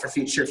have that for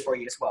future for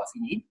you as well if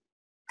you need.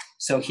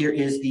 So here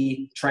is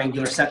the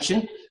triangular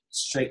section,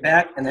 straight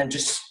back, and then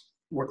just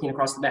working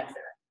across the back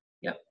there.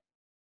 Yep.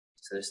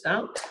 So this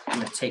down. I'm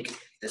going to take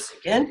this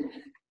again.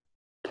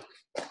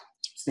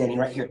 Standing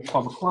right here at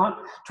 12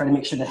 o'clock, trying to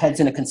make sure the head's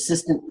in a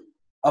consistent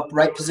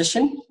upright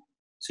position.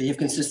 So you have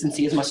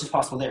consistency as much as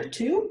possible there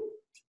too.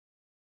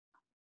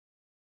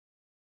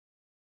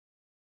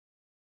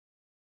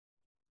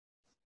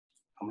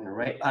 I'm going to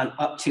right on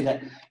up to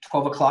that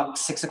 12 o'clock,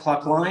 6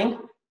 o'clock line.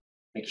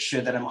 Making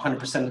sure that I'm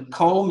 100% of the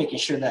comb, making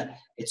sure that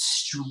it's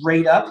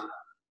straight up.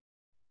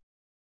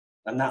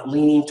 I'm not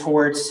leaning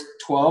towards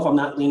 12, I'm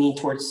not leaning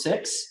towards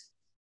 6,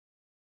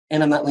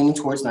 and I'm not leaning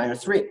towards 9 or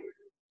 3.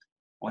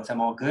 Once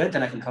I'm all good,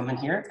 then I can come in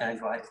here and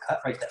go ahead and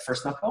cut right that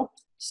first knuckle.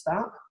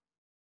 Stop.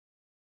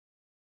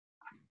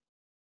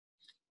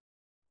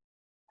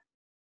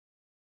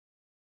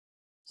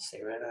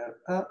 Stay right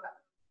up.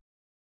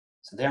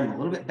 So there, I'm a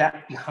little bit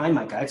back behind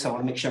my guide, so I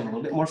want to make sure I'm a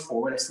little bit more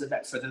forward. I slid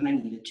back further than I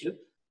needed to.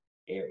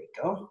 There we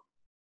go.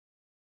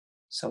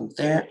 So I'm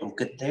there, I'm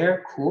good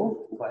there,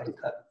 cool. Go ahead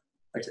and cut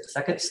right to the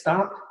second,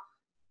 stop.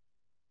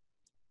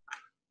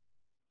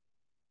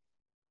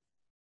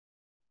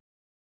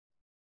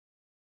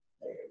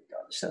 There we go,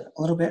 just a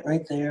little bit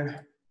right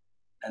there,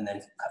 and then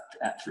cut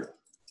that through.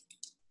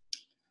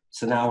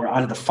 So now we're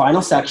on to the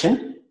final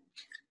section.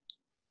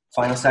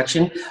 Final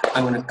section,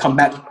 I'm gonna come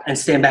back and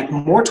stand back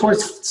more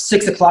towards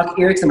 6 o'clock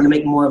here because I'm gonna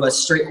make more of a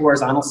straight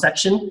horizontal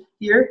section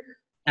here.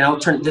 And I'll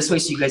turn it this way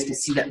so you guys can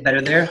see that better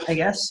there, I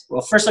guess.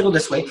 Well, first I'll go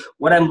this way.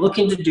 What I'm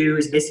looking to do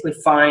is basically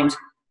find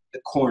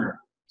the corner.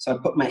 So I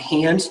put my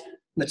hand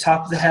on the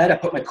top of the head, I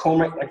put my comb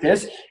right like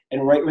this,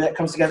 and right where that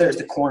comes together is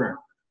the corner.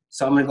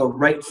 So I'm gonna go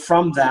right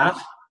from that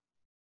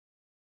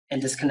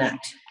and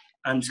disconnect.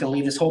 I'm just gonna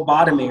leave this whole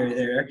bottom area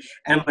there,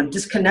 and I'm gonna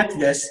disconnect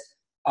this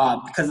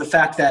because of the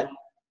fact that,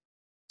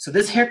 so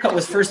this haircut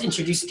was first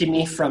introduced to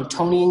me from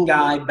Tony and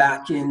Guy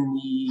back in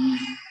the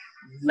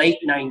late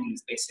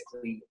 90s,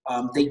 basically.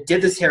 They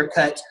did this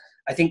haircut.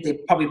 I think they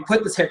probably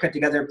put this haircut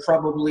together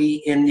probably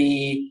in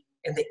the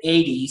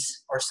 80s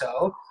or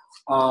so.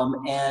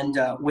 When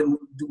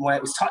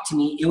it was taught to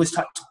me, it was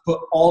taught to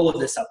put all of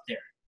this up there.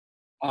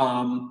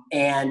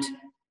 And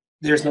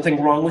there's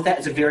nothing wrong with that.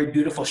 It's a very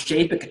beautiful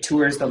shape. It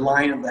coutures the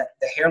line of the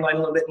hairline a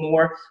little bit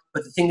more.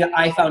 But the thing that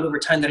I found over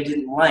time that I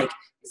didn't like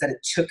is that it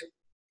took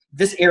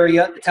this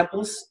area, the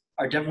temples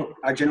are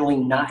generally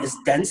not as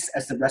dense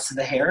as the rest of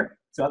the hair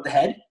throughout the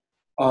head.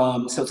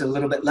 So it's a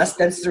little bit less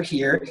dense through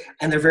here,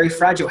 and they're very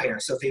fragile hair.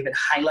 So if they've been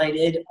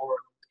highlighted or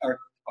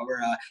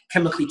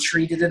chemically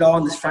treated at all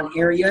in this front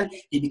area,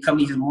 they become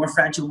even more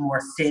fragile,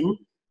 more thin.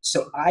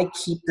 So I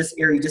keep this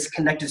area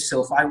disconnected.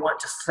 So if I want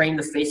to frame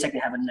the face, I can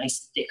have a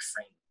nice thick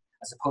frame,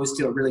 as opposed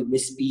to a really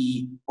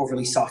wispy,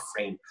 overly soft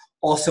frame.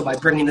 Also, by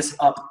bringing this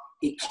up,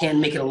 it can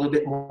make it a little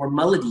bit more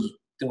mullety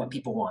than what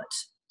people want.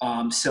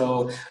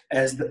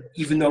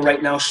 Even though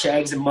right now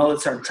shags and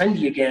mullets are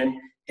trendy again,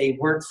 they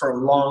weren't for a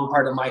long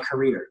part of my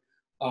career.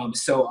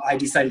 So I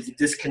decided to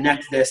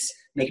disconnect this,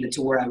 making it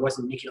to where I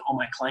wasn't making all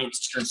my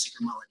clients turn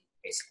super mullety,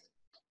 basically.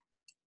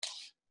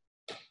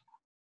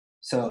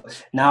 So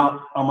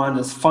now I'm on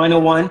this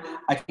final one.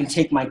 I can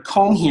take my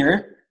comb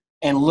here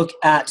and look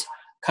at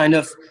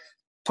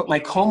put my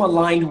comb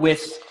aligned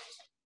with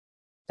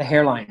the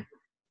hairline.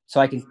 So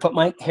I can put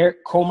my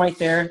comb right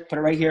there, put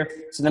it right here.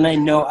 So then I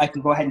know I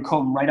can go ahead and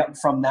comb right up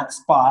from that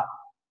spot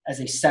as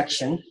a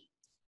section.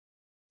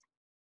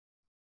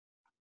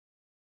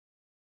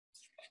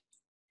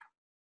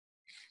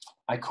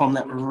 I comb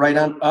that right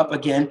on up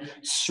again,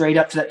 straight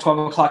up to that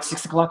 12 o'clock,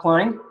 6 o'clock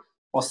line,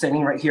 while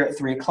standing right here at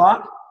 3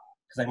 o'clock,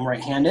 because I'm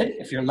right-handed.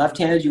 If you're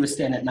left-handed, you would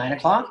stand at 9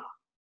 o'clock,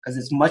 because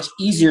it's much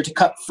easier to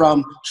cut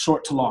from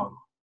short to long.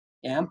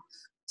 Yeah.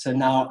 So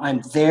now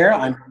I'm there,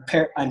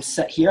 I'm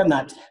set here, I'm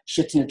not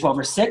shifting to 12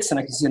 or 6, and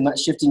I can see I'm not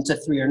shifting to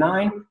 3 or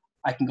 9.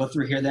 I can go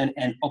through here then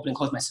and open and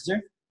close my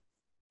scissor,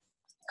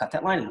 cut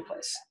that line into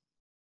place.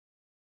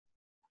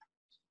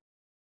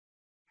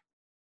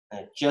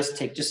 And just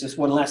take this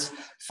one last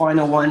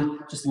final one,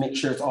 just to make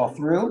sure it's all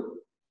through.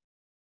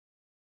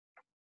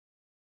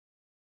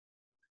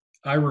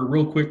 Ira,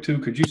 real quick too,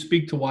 could you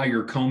speak to why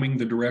you're combing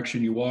the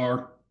direction you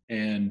are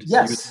and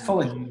Yes, even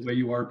fully. the way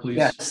you are, please?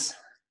 Yes.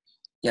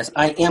 Yes,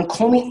 I am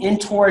combing in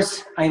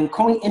towards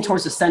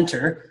the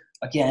center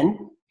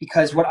again,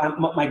 because what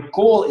my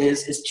goal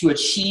is to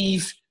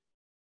achieve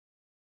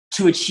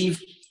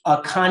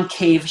a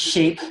concave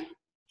shape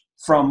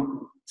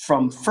from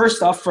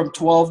first off from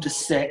 12 to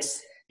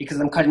 6, because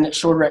I'm cutting it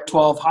shorter at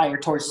 12, higher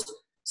towards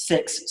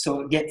 6,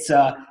 so it gets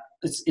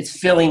it's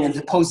filling and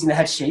opposing the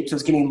head shape, so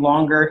it's getting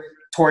longer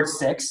towards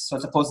 6, so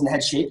it's opposing the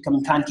head shape,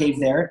 becoming concave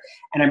there,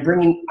 and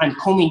I'm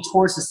combing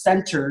towards the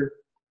center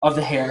of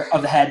the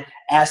head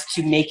as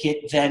to make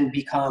it then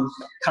become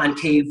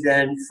concave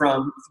then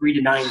from 3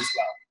 to 9 as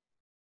well.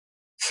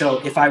 So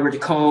if I were to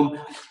comb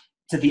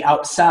to the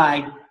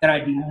outside, then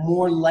I'd be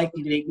more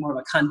likely to make more of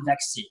a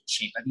convex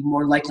shape. I'd be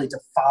more likely to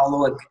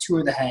follow and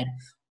contour the head,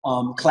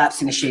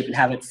 collapsing the shape and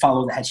have it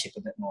follow the head shape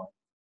a bit more.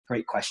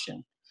 Great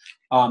question.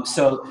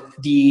 So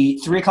the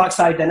 3 o'clock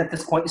side then at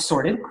this point is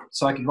sorted.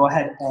 So I can go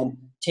ahead and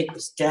take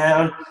this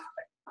down,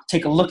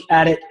 take a look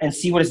at it and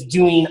see what it's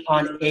doing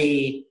on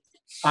a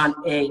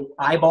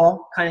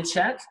eyeball kind of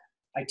check.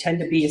 I tend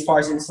to be, as far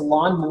as in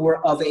salon,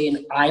 more of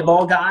an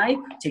eyeball guy,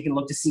 taking a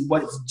look to see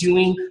what it's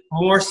doing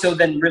more so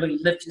than really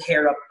lifting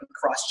hair up and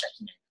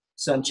cross-checking it.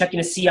 So I'm checking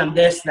to see on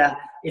this that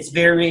it's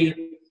very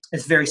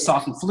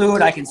soft and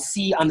fluid. I can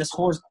see on this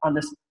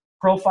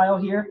profile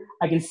here,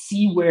 I can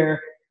see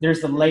where there's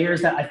the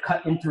layers that I've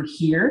cut in through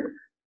here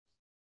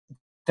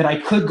that I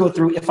could go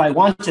through if I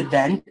wanted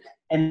then,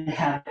 and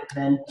have it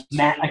then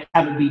matte. I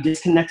have it be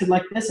disconnected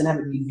like this and have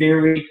it be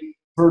very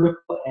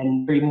vertical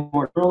and very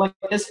more like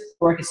this,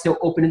 or I can still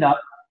open it up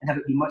and have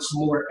it be much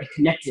more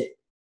connected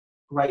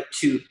right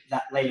to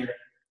that layer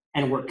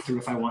and work through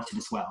if I wanted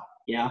as well.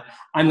 Yeah,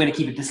 I'm going to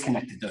keep it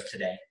disconnected though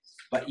today,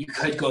 but you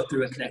could go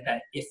through and connect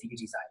that if you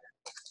desire.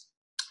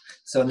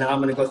 So now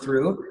I'm going to go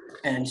through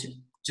and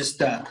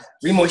just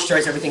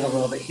re-moisturize everything a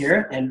little bit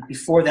here. And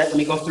before that, let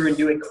me go through and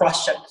do a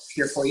cross-check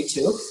here for you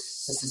too.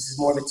 Since this is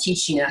more of a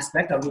teaching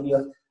aspect, I'll give you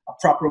a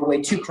proper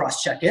way to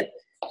cross-check it.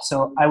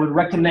 So I would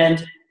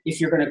recommend, if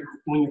you're going to,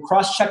 when you're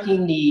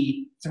cross-checking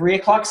the 3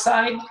 o'clock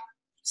side,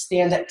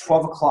 stand at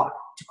 12 o'clock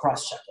to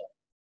cross-check it.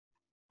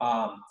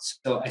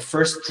 So I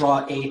first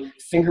draw a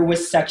finger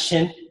width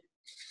section,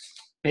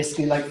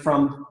 basically like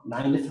from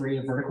 9 to 3,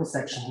 a vertical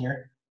section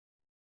here.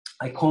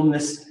 I comb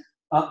this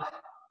up,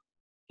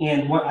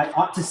 and what I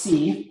ought to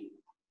see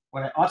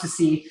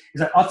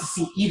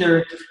is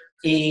either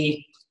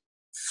a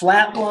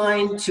flat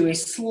line to a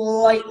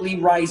slightly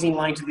rising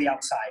line to the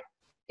outside.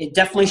 It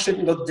definitely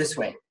shouldn't go this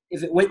way.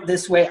 If it went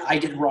this way, I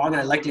did wrong, and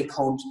I likely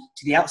combed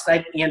to the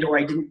outside, and or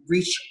I didn't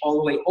reach all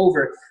the way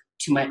over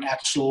to my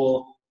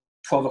actual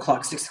 12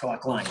 o'clock, 6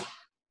 o'clock line.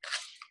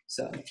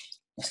 So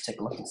let's take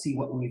a look and see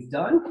what we've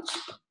done.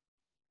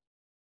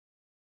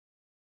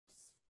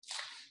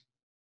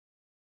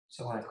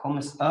 So when I comb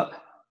this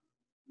up,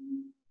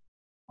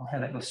 I'll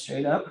have that go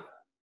straight up.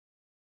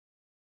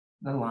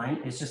 The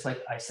line is just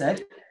like I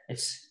said,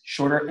 it's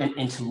shorter and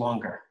into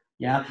longer.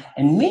 Yeah,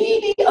 and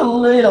maybe a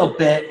little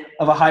bit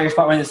of a higher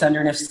spot right in the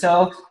center, and if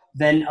so,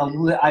 then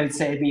I would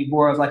say it'd be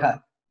more of like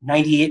a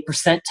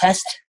 98%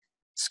 test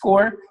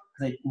score.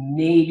 That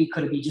maybe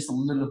could be just a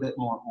little bit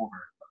more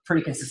over, but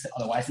pretty consistent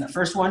otherwise. In the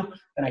first one,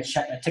 then I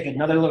take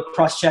another little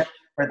cross check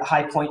right at the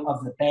high point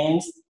of the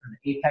bangs, or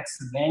the apex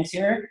of the bangs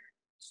here.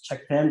 Just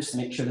check them just to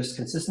make sure there's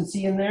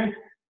consistency in there,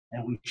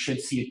 and we should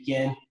see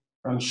again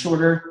from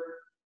shorter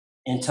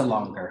into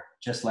longer,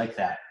 just like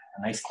that.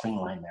 A nice clean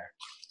line there.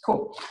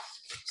 Cool.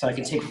 So I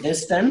can take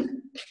this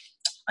then.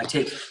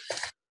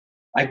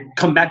 I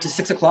come back to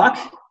 6 o'clock.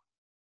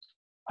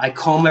 I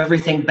comb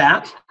everything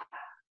back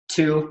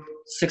to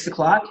 6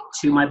 o'clock,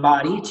 to my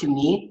body, to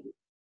me.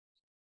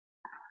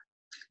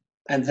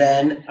 And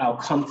then I'll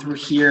come through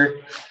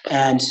here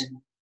and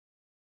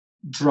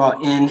draw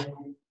in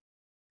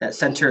that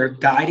center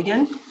guide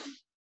again.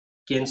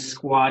 Again,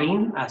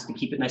 squatting, I have to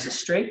keep it nice and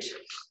straight.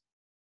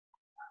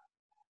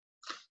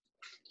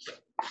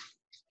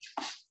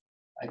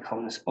 I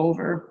comb this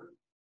over.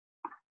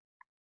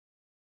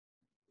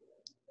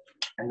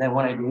 And then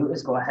what I do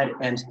is go ahead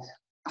and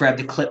grab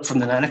the clip from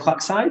the 9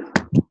 o'clock side.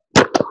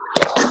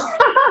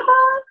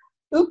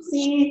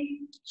 Oopsie.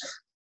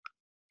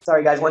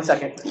 Sorry guys, 1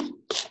 second.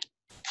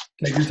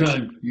 Take your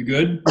time. You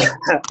good?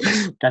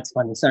 That's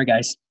funny. Sorry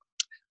guys.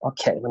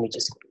 Okay, let me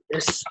just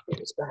get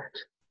this back.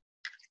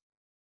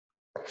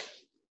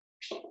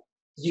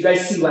 Did you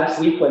guys see last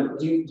week when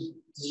did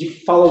you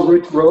follow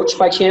Ruth Roach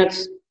by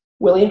chance,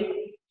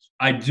 Willie?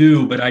 I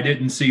do, but I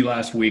didn't see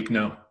last week,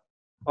 no.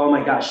 Oh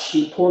my gosh,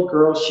 poor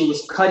girl, she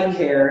was cutting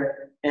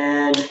hair,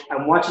 and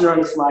I'm watching her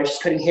on this live, she's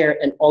cutting hair,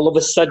 and all of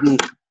a sudden,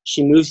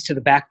 she moves to the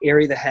back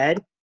area of the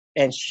head,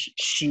 and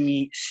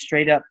she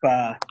straight up,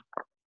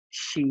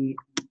 she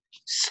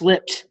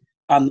slipped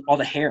on all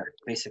the hair,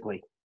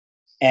 basically,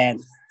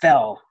 and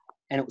fell,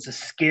 and it was the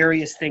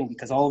scariest thing,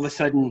 because all of a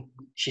sudden,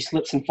 she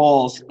slips and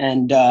falls,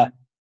 and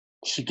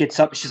she gets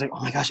up, and she's like,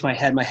 oh my gosh, my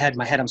head,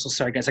 I'm so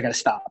sorry, guys, I gotta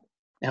stop.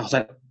 And I was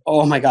like,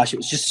 oh my gosh, it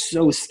was just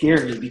so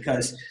scary,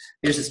 because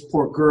there's this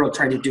poor girl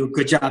trying to do a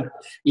good job,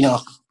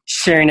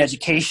 sharing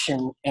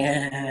education,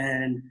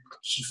 and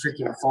she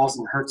freaking falls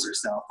and hurts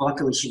herself.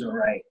 Luckily, she's all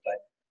right.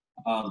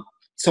 But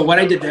so what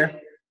I did there,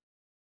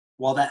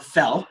 while that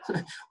fell,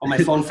 while my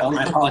phone fell, and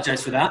I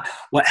apologize for that,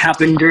 what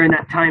happened during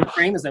that time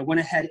frame is I went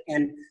ahead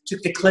and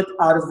took the clip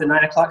out of the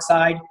 9 o'clock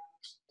side,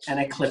 and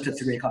I clipped the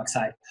 3 o'clock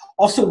side.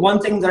 Also, one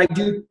thing that I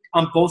do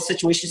on both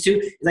situations too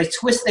is I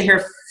twist the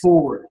hair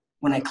forward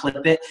when I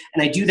clip it,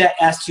 and I do that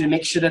to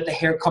make sure that the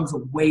hair comes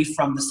away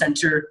from the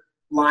center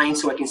line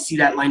so I can see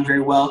that line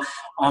very well.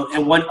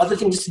 And one other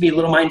thing just to be a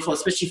little mindful,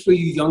 especially for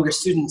you younger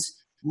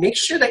students, make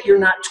sure that you're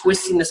not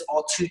twisting this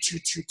all too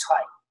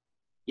tight.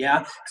 Yeah,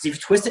 because if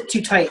you twist it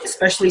too tight,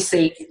 especially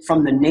say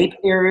from the nape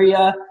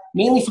area,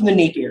 mainly from the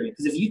nape area,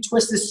 because if you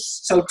twist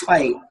this so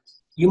tight,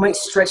 you might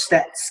stretch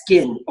that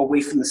skin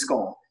away from the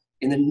skull.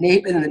 In the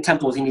nape and in the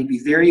temples, you need to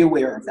be very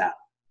aware of that.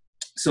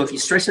 So if you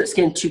stretch that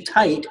skin too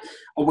tight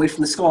away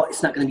from the skull,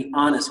 it's not going to be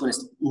honest when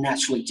it's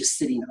naturally just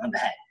sitting on the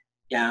head.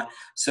 Yeah,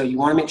 so you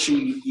want to make sure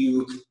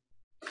you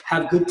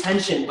have good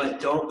tension, but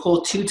don't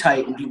pull too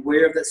tight, and be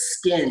aware of the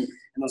skin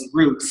and those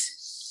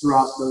roots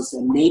throughout those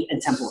nape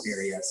and temple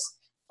areas.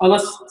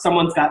 Unless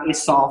someone's got a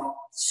soft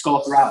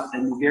skull throughout,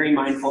 then be very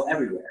mindful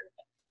everywhere.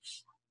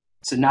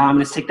 So now I'm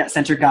going to take that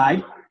center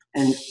guide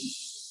and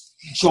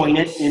join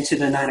it into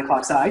the 9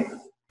 o'clock side.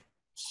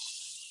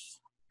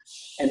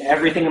 And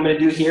everything I'm going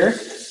to do here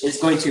is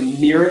going to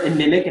mirror and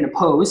mimic and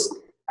oppose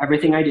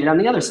everything I did on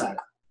the other side.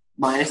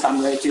 Minus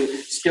I'm going to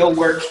still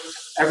work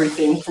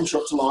everything from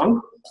short to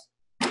long.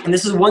 And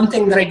this is one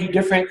thing that I do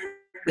different.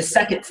 The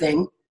second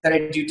thing that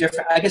I do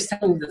different, I guess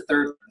technically the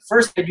third. The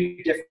first I do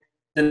different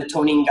than the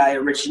Tony and Guy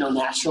original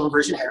natural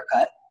inversion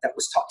haircut that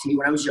was taught to me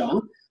when I was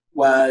young,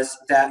 was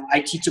that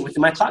I teach it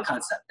within my clock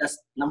concept. That's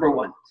number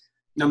one.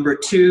 Number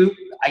two,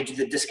 I do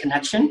the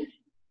disconnection.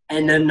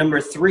 And then number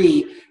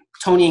three,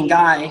 Tony and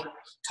Guy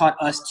taught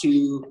us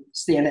to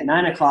stand at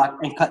 9 o'clock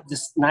and cut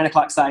this 9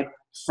 o'clock side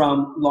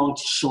from long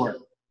to short.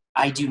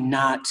 I do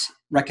not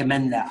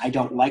recommend that. I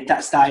don't like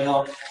that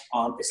style.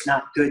 It's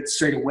not good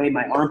straight away.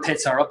 My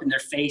armpits are up in their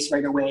face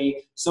right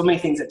away. So many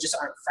things that just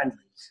aren't friendly.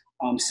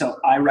 So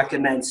I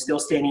recommend still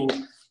standing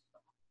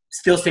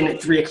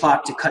at 3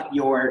 o'clock to cut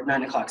your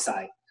 9 o'clock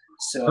side.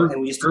 So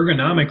and we just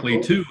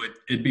ergonomically too,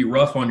 it'd be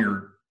rough on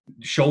your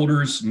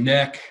shoulders,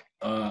 neck,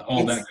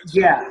 all that.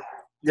 Yeah,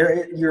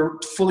 you're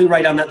fully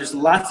right on that. There's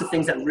lots of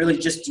things that really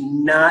just do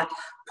not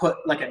put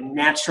like a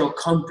natural,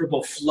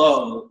 comfortable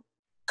flow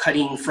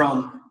cutting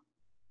from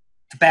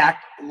the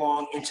back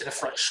long into the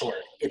front short.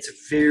 It's a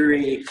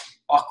very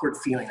awkward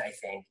feeling, I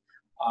think.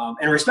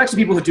 And respect to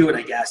people who do it,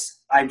 I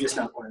guess. I'm just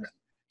not one of them.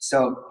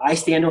 So I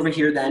stand over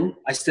here then.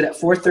 I stood at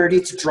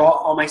 4:30 to draw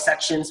all my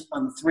sections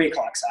on the 3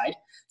 o'clock side.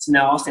 So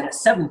now I'll stand at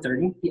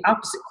 7:30, the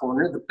opposite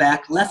corner, the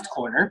back left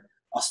corner,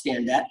 I'll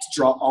stand at to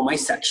draw all my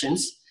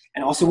sections,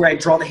 and also where I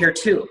draw the hair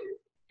too.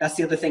 That's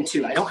the other thing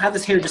too. I don't have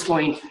this hair just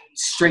going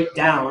straight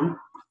down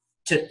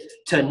to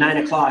 9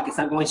 o'clock. It's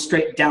not going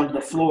straight down to the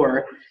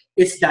floor.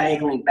 It's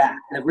diagonaling back.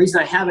 And the reason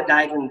I have it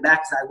diagonaling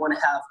back is I want to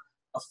have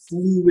a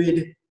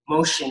fluid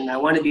motion. I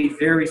want to be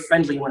very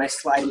friendly when I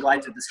slide and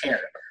glide through this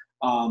hair.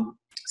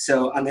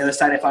 So on the other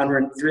side, I find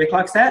where 3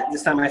 o'clock's at.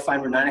 This time I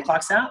find where 9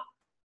 o'clock's at.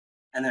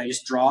 And then I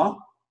just draw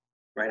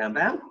right on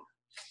back.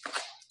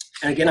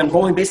 And again, I'm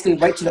going basically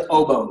right to the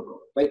oboe,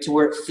 right to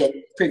where it fit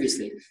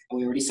previously. And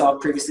we already saw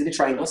previously the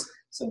triangles,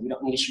 so we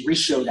don't need to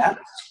re-show that.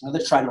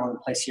 Another triangle in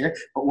place here.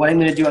 But what I'm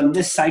going to do on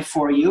this side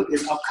for you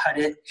is I'll cut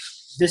it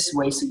this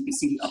way so you can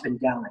see the up and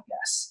down, I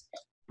guess.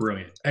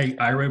 Brilliant. Hey,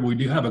 Ira, we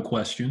do have a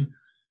question.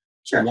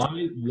 Sure.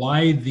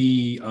 Why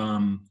the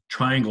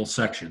triangle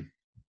section?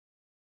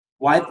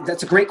 Why?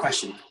 That's a great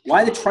question.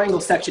 Why the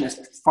triangle section as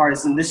far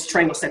as in this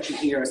triangle section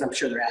here, as I'm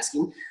sure they're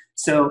asking.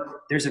 So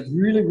there's a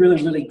really,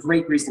 really, really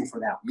great reason for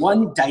that.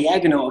 One,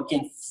 diagonal,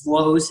 again,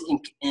 flows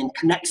and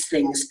connects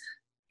things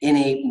in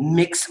a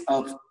mix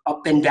of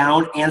up and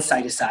down and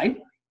side to side.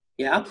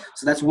 Yeah,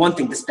 so that's one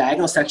thing. This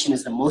diagonal section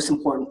is the most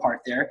important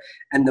part there.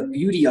 And the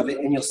beauty of it,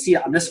 and you'll see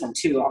it on this one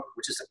too,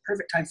 which is a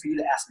perfect time for you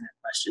to ask me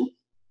that question.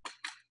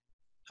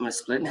 I'm going to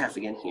split it in half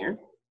again here.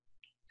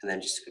 And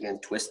then just, again,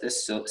 twist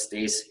this so it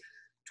stays,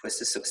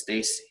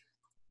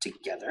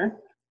 together.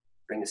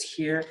 Bring this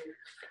here.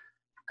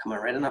 Come on,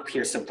 right on up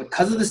here. So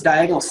because of this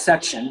diagonal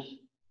section,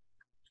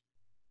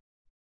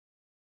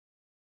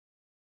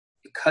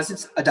 because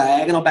it's a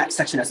diagonal back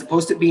section, as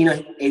opposed to being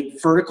a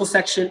vertical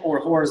section or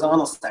a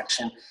horizontal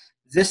section,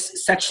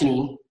 this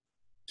sectioning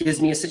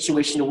gives me a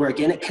situation where,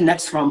 again, it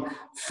connects from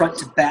front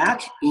to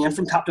back and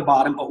from top to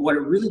bottom. But what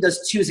it really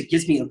does, too, is it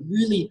gives me a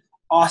really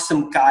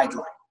awesome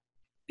guideline.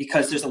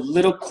 Because there's a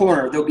little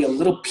corner, there'll be a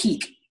little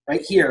peak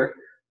right here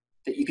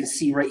that you can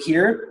see right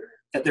here,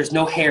 that there's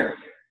no hair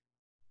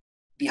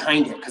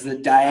behind it because of the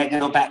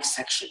diagonal back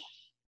section.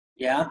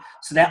 Yeah,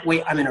 so that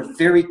way I'm in a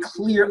very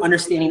clear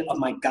understanding of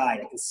my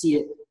guide. I can see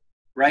it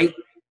right,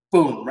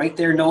 boom, right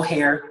there, no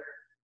hair.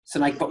 So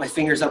then I can put my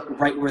fingers up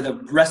right where the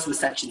rest of the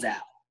section's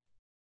at.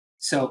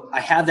 So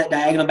I have that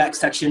diagonal back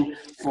section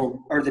for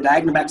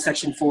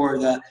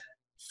the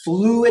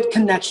fluid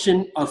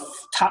connection of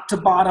top to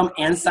bottom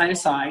and side to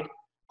side,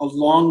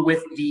 along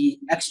with the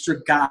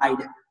extra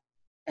guide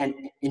and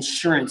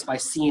insurance by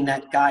seeing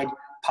that guide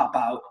pop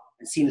out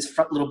and seeing this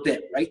front little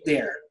bit right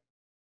there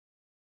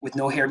with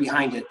no hair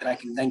behind it that I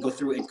can then go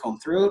through and comb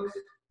through,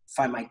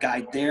 find my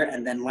guide there,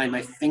 and then line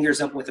my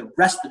fingers up with the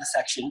rest of the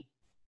section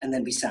and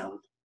then be sound.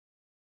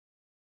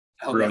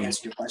 I hope that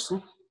answered your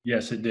question.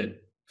 Yes, it did.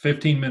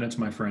 15 minutes,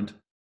 my friend.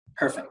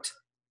 Perfect.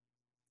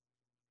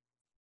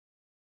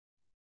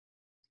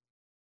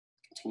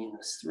 Continue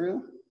this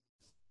through.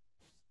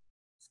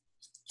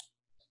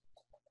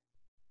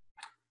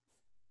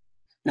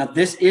 Now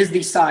this is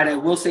the side, I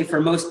will say for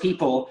most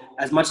people,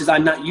 as much as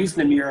I'm not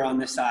using the mirror on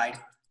this side,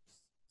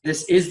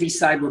 this is the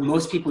side where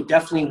most people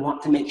definitely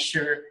want to make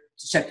sure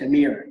to check the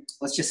mirror.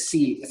 Let's just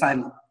see if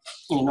I'm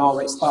in an all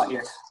right spot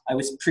here. I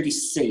was pretty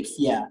safe,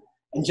 yeah.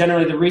 And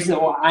generally the reason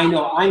that I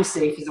know I'm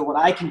safe is that what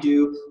I can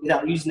do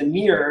without using the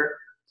mirror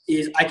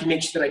is I can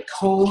make sure that I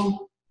comb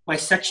my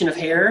section of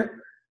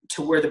hair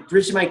to where the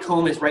bridge of my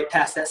comb is right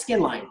past that skin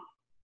line.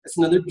 That's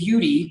another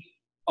beauty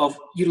of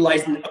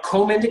utilizing a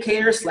comb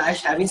indicator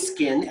 / having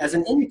skin as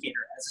an indicator,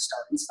 as a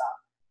start and stop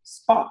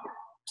spot.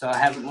 So I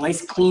have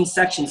nice clean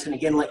sections and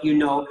again let you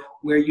know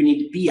where you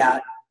need to be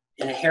at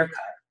in a haircut.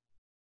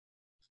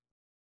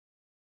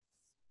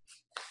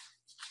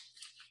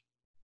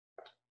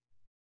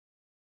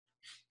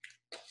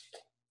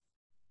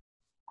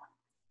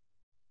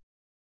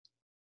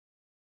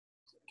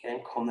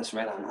 Again, comb this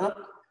right on up.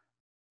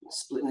 I'm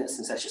splitting it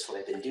since that's just what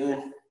I've been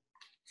doing.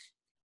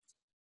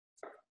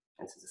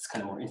 And since it's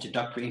kind of more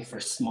introductory for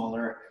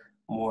smaller,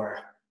 more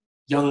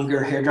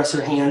younger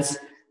hairdresser hands,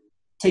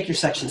 take your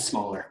sections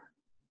smaller.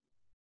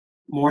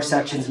 More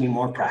sections mean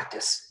more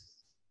practice.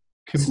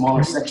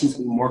 Smaller sections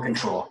mean more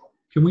control.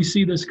 Can we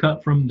see this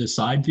cut from the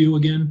side view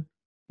again?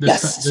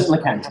 Yes,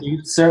 certainly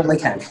can. Certainly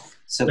can.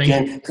 So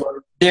again,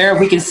 there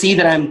we can see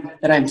that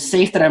I'm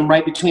safe, that I'm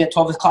right between that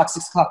 12 o'clock,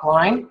 6 o'clock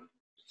line.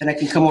 Then I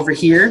can come over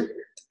here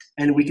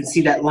and we can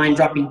see that line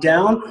dropping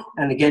down.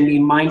 And again, be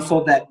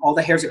mindful that all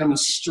the hairs are coming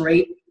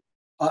straight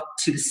up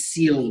to the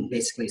ceiling,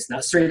 basically. It's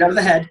not straight out of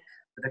the head,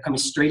 but they're coming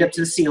straight up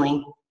to the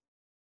ceiling.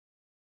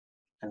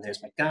 And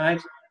there's my guide.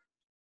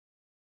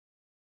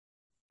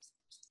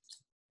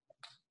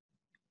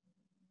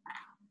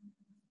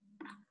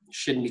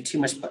 Shouldn't be too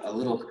much, but a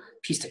little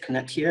piece to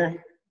connect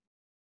here.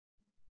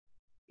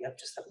 Yep,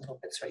 just that little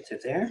bit's right through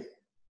there.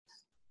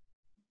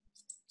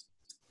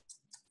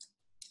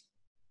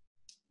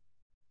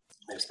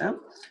 There's that.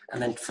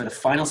 And then for the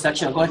final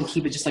section, I'll go ahead and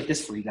keep it just like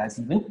this for you guys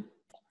even.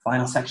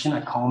 Final section, I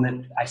comb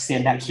it. I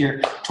stand back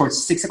here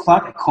towards 6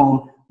 o'clock. I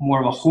comb more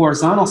of a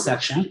horizontal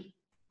section.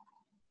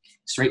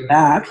 Straight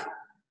back.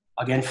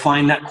 Again,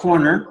 find that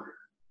corner.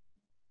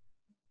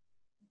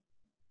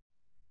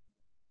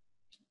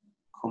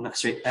 Comb that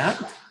straight back.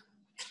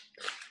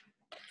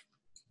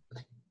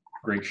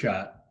 Great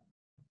shot.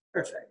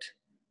 Perfect.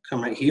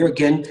 Come right here.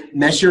 Again,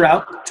 measure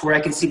out to where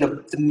I can see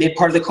the mid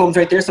part of the comb's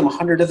right there. So I'm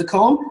 100 of the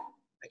comb.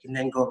 I can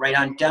then go right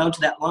on down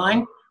to that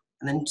line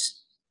and then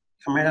just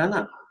come right on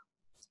up.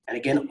 And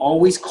again,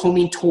 always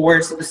combing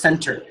towards the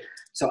center.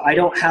 So I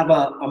don't have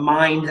a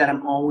mind that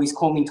I'm always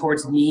combing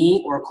towards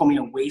me or combing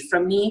away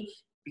from me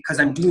because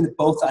I'm doing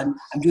both. I'm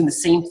doing the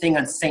same thing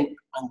on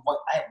what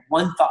I have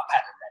one thought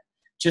pattern then.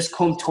 Just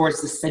comb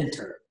towards the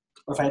center.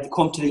 Or if I have to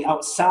comb to the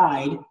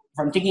outside, if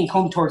I'm thinking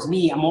comb towards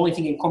me, I'm only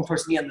thinking comb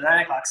towards me on the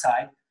 9 o'clock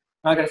side.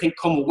 Now I gotta think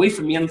comb away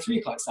from me on the 3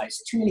 o'clock side.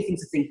 It's too many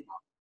things to think about.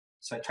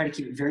 So I try to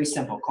keep it very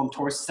simple. Comb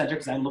towards the center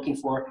because I'm looking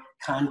for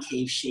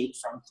concave shape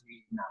from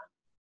 3 to 9.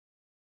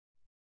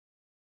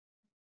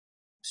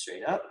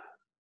 Straight up.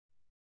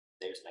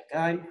 There's my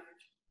guide.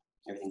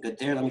 Everything good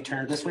there. Let me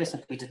turn it this way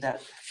since we did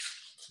that for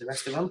the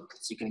rest of them.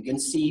 So you can again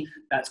see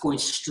that's going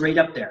straight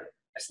up there.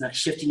 That's not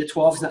shifting to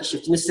 12. It's not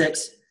shifting to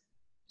 6.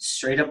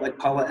 Straight up like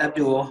Paula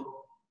Abdul.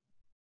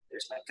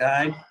 There's my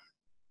guide.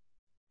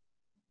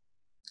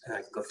 And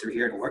I can go through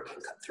here and work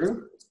and cut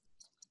through.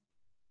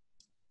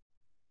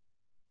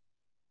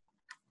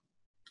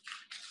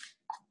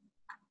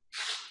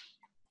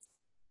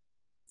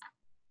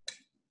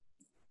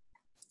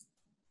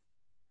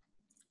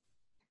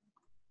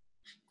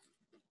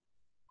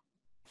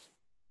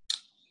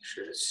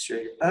 Sure it's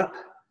straight up.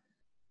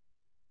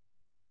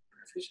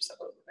 Perfect, just a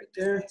little bit right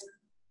there.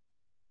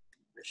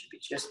 There should be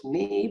just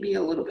maybe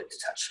a little bit to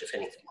touch, if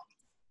anything.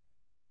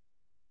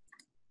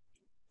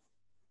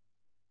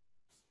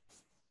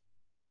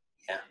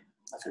 Yeah,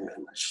 nothing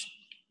really much.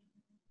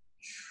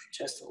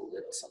 Just a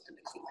little something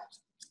to clean up.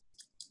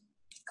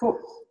 Cool.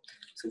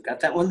 So we've got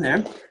that one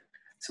there.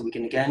 So we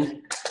can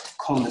again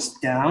comb this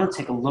down,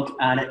 take a look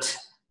at it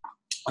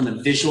on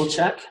the visual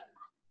check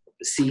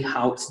to see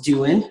how it's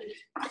doing.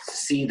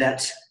 See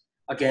that,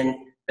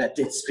 again, that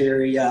it's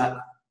very,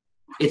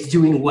 it's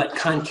doing what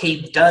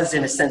concave does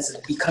in a sense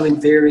of becoming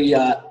very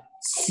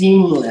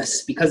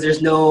seamless because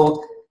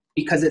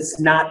because it's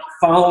not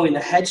following the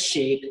head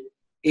shape,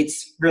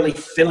 it's really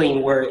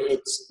filling where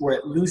it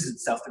loses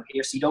itself through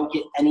here. So you don't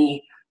get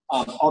any,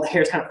 all the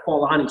hairs kind of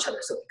fall on each other.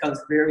 So it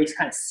becomes very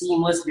kind of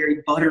seamless,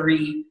 very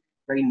buttery,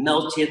 very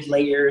melted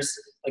layers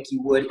like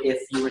you would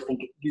if you were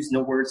using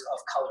the words of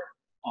color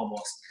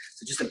almost.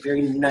 So just a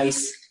very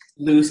nice,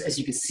 loose, as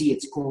you can see,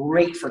 it's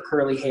great for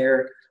curly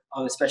hair,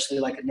 especially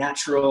like a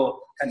natural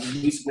kind of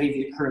loose,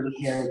 wavy, curly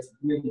hair. It's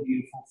really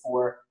beautiful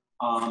for,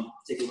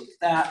 take a look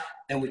at that.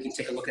 Then we can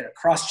take a look at a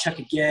cross check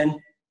again.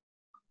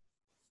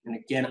 And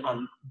again,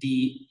 on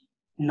the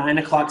 9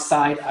 o'clock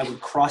side, I would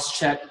cross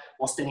check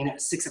while standing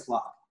at 6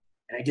 o'clock.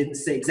 And I didn't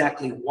say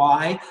exactly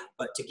why,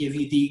 but to give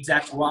you the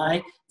exact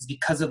why is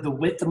because of the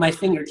width of my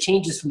finger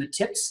changes from the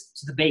tips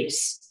to the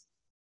base.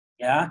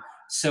 Yeah.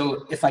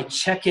 So if I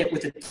check it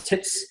with the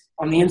tips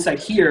on the inside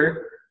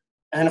here,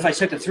 and if I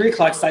check the 3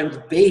 o'clock side with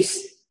the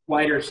base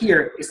wider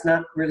here, it's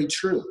not really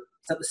true.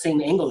 It's not the same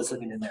angle that's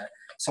living in there.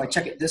 So I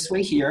check it this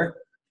way here,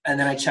 and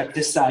then I check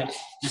this side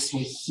this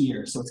way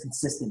here. So it's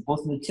consistent.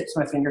 Both of the tips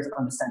of my fingers are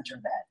on the center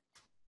of the head.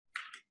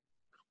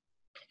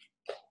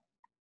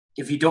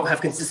 If you don't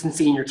have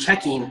consistency in your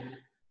checking,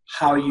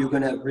 how are you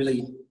going to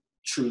really,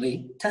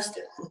 truly test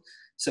it?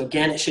 So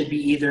again, it should be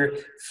either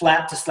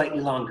flat to slightly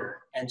longer.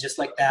 And just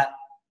like that,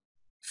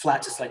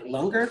 flat to slightly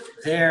longer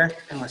there.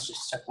 And let's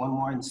just check one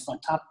more in this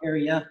front top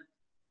area.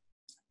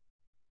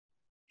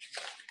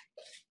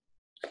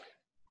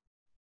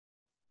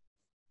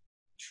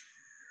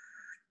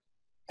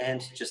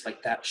 And just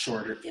like that,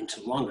 shorter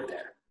into longer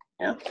there.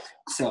 Yeah.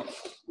 So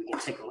we can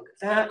take a look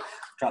at that,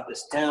 drop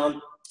this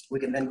down. We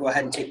can then go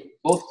ahead and take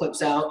both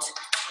clips out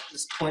at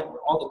this point, or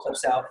all the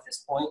clips out at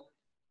this point.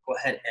 Go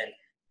ahead and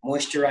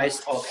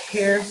moisturize all the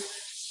hair.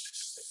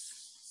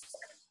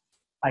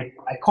 I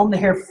comb the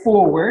hair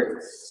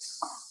forward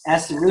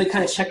as to really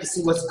kind of check to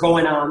see what's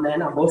going on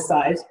then on both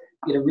sides.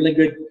 Get a really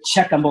good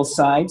check on both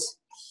sides.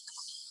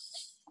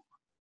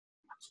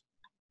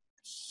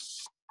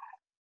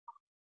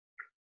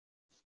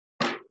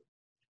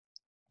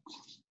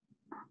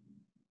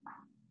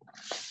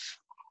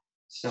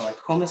 So I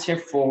comb this hair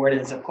forward, and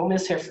as I comb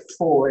this hair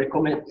forward, I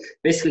comb it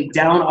basically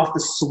down off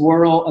the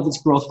swirl of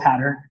its growth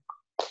pattern.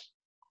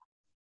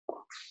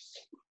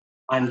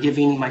 I'm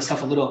giving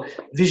myself a little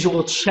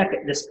visual check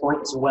at this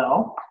point as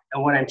well.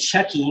 And what I'm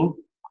checking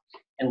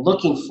and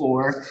looking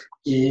for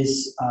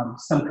is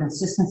some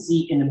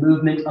consistency in the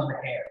movement of the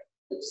hair.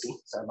 Oopsie,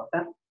 sorry about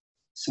that.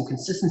 Some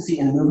consistency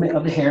in the movement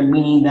of the hair,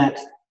 meaning that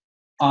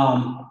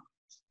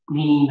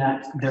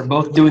they're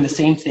both doing the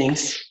same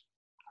things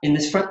in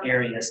this front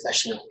area,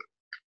 especially.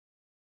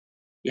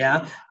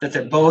 Yeah, that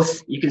they're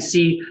both, you can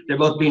see they're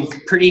both being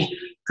pretty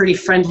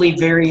friendly,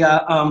 very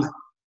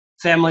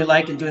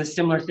family-like, and doing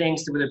similar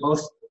things to where they're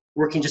both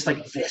working just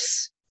like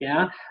this.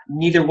 Yeah,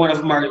 neither one of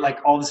them are like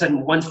all of a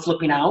sudden one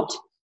flipping out.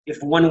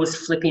 If one was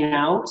flipping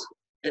out,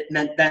 it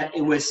meant that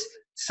it was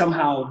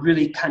somehow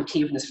really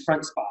concave in this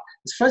front spot.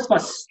 This front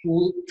spot is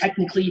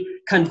technically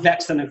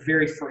convex on the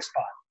very first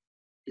spot.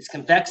 It's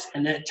convex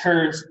and then it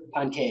turns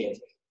concave.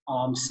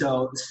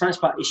 So this front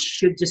spot, it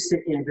should just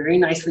sit in very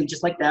nicely,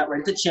 just like that, right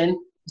at the chin.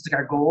 It's like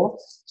our goal.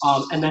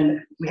 And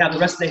then we have the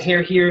rest of the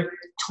hair here,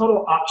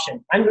 total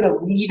option. I'm gonna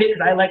leave it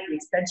because I like the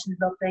extensions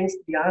of things, to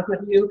be honest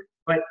with you.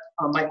 But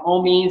by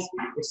all means,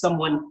 if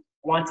someone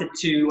wanted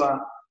to,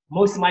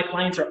 most of my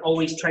clients are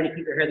always trying to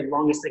keep their hair the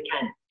longest they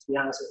can, to be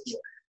honest with you.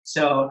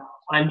 So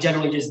I'm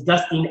generally just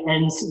dusting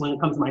ends when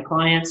it comes to my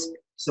clients.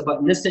 So, but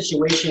in this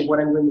situation, what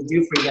I'm going to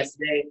do for you guys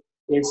today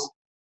is,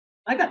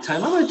 I got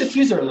time, I'm gonna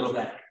diffuse her a little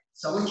bit.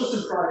 So I'm gonna put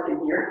some product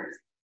in here,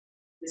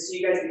 just so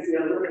you guys can see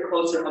a little bit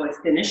closer how I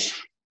finish.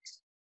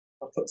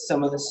 I'll put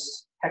some of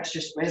this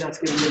texture spray that's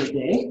giving me a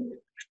day.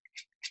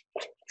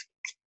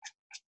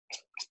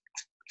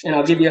 And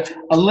I'll give you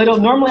a little,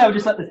 normally I would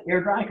just let this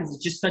air dry because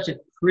it's just such a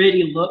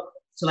pretty look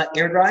to let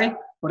air dry,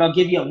 but I'll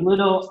give you a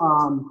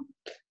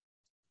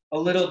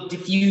little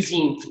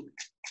diffusing,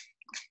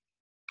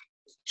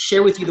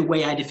 share with you the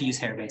way I diffuse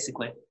hair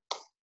basically.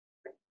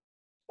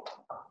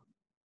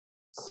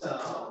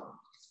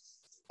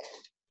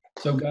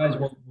 So guys,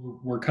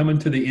 we're coming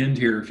to the end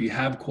here. If you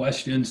have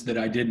questions that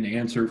I didn't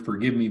answer,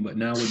 forgive me, but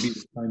now would be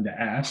the time to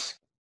ask.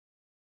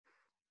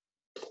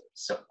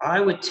 So I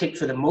would take,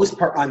 for the most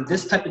part, on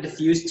this type of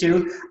diffuse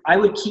too, I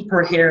would keep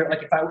her hair,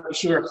 like if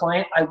she were a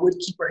client, I would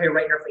keep her hair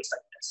right in her face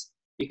like this.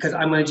 Because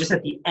I'm gonna just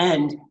at the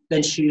end,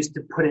 then choose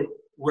to put it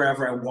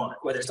wherever I want,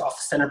 whether it's off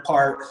the center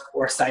part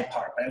or a side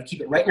part. But I would keep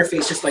it right in her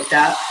face just like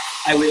that.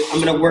 I'm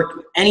gonna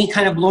work any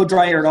kind of blow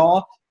dryer at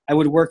all. I'm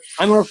gonna work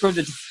for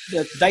the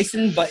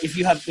Dyson, but if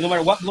you have, no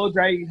matter what blow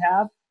dryer you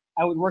have,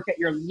 I would work at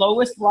your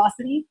lowest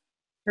velocity,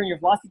 turn your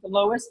velocity to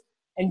lowest,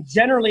 and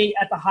generally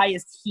at the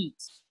highest heat.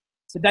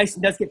 So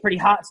Dyson does get pretty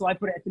hot, so I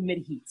put it at the mid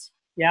heat,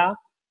 yeah?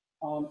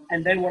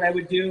 And then what I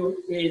would do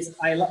is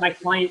I let my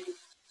client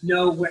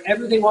know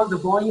wherever they want the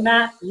volume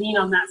at, lean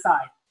on that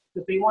side.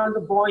 So if they wanted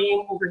the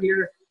volume over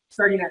here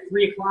starting at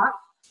 3 o'clock,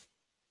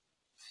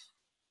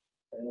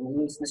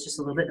 loosen this just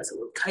a little bit, that's a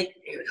little tight,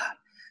 there we go.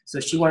 So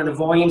if she wanted the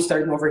volume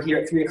starting over here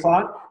at 3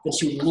 o'clock, then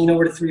she would lean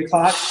over to 3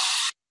 o'clock,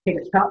 take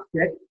a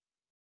chopstick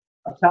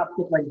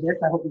like this,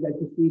 I hope you guys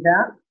can see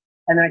that.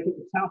 And then I take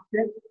the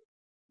chopstick,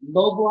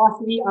 low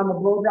velocity on the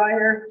blow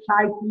dryer,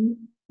 high heat,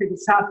 take the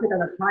chopstick on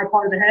the high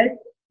part of the head,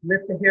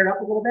 lift the hair up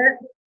a little bit,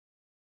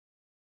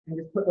 And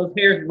just put those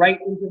hairs right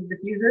into the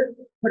diffuser,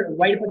 put it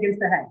right up against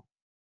the head.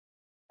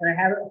 And I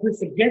have it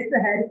pushed against the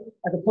head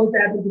as opposed to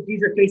having the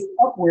diffuser face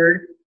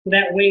upward, so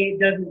that way it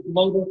doesn't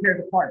blow those hairs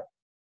apart.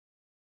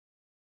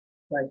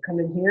 So I come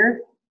in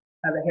here,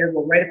 have the hair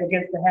go right up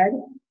against the head.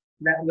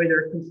 That way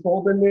they're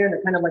controlled in there,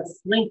 they're kind of like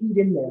slinkied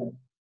in there.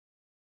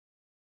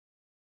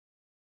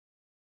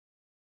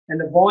 And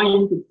the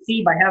volume you can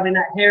see by having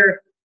that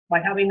hair, by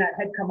having that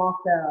head come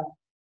off the,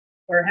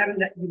 or having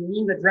that, you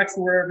lean the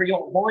direction wherever you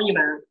want volume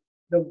at,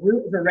 the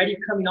root is already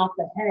coming off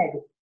the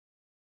head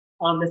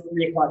on this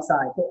 3 o'clock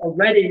side. So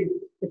already,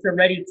 it's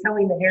already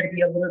telling the hair to be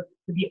a little,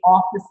 to be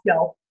off the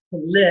scalp, to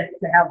lift,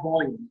 to have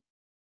volume.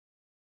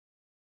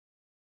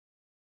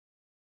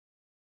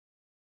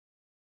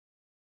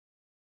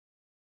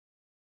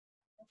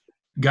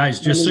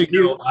 Guys, just so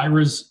you know,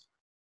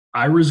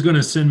 Ira's going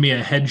to send me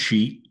a head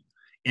sheet.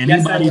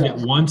 Anybody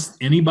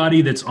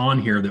anybody that's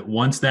on here that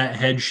wants that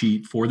head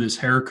sheet for this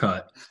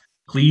haircut,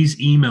 please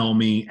email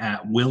me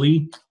at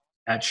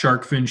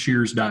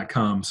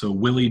willie@sharkfinshears.com. So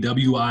Willie,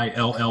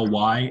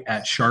 W-I-L-L-Y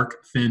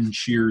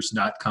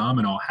 @sharkfinshears.com,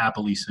 and I'll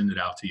happily send it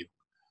out to you.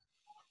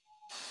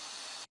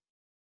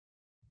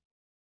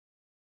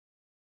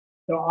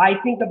 So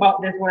I think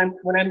about this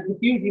when I'm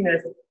diffusing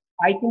this.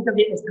 I think of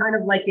it as kind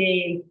of like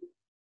a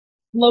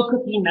slow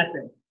cooking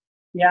method.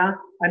 Yeah,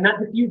 I'm not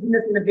diffusing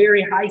this in a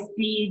very high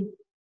speed,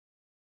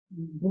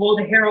 blow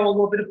the hair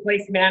all over the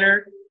place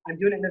manner. I'm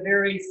doing it in a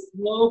very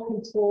slow,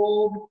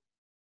 controlled,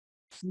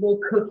 slow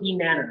cooking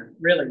manner,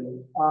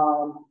 really.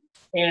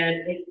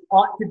 And it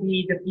ought to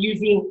be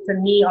diffusing, to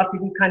me, ought to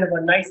be kind of a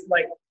nice,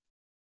 like,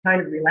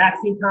 kind of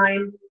relaxing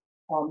time.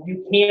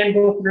 You can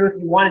go through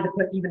if you wanted to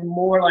put even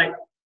more like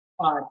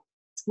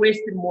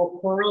twist and more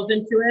curls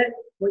into it.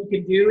 What you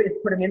can do is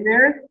put them in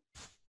there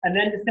and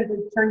then just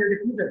simply turn your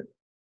diffuser.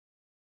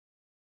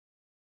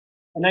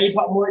 And now you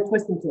put more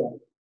twist into it.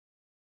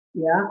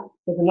 Yeah,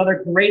 there's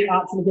another great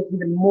option to get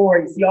even more.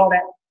 You see all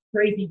that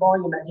crazy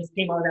volume that just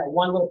came out of that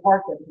one little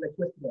part there because I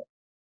twisted it.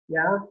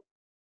 Yeah.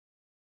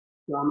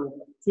 So I'm gonna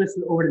twist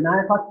it over to 9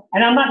 o'clock.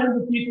 And I'm not gonna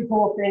diffuse this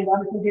whole thing.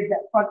 I'm just gonna give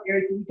that front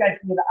area so you guys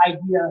can get the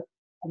idea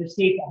of the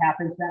shape that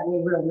happens. That way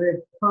we're gonna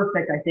live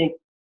perfect, I think,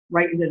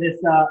 right into this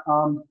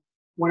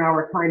 1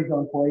 hour time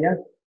zone for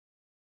you.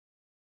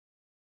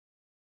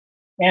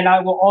 And I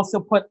will also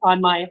put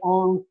on my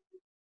own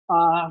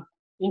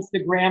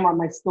Instagram on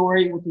my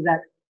story, which is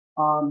at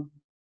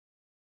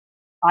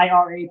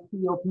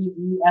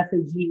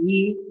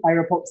IRAPOPESAGE,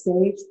 Ira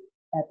Pope-Sage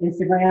at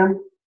Instagram.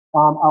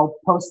 I'll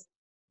post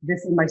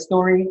this in my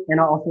story, and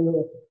I'll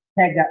also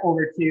tag that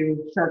over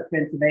to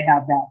Sharkfin so they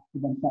have that for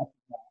themselves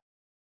as well.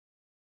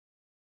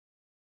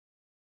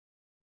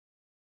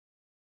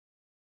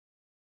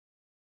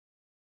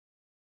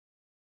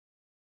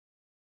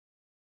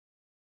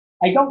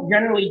 I don't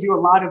generally do a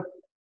lot of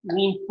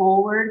lean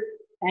forward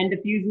and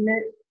diffusing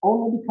it,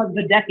 only because of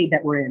the decade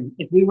that we're in.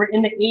 If we were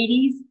in the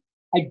 80s,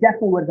 I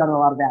definitely would have done a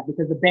lot of that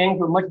because the bangs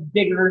were much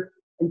bigger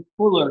and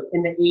fuller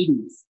in the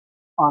 80s.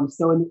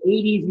 So in the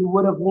 80s, you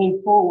would have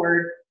leaned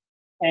forward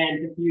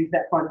and diffused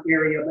that front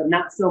area, but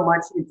not so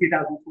much in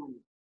 2020.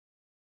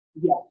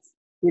 Yes,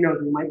 you know,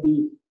 you might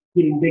be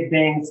getting big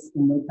bangs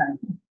in no time.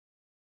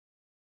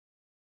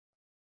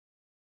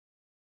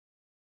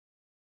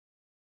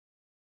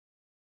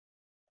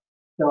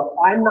 So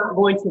I'm not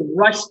going to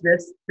rush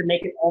this to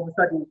make it all of a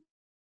sudden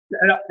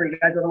set up for you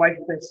guys, otherwise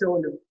it's going to show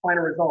in the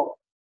final result.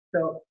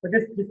 So, but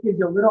this just gives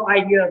you a little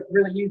idea of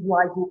really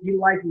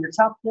utilizing your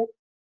chopstick,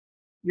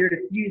 your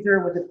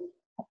diffuser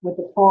with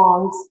the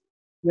prongs,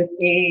 with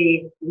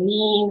a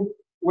lean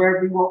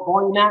wherever you want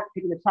volume at,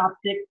 taking the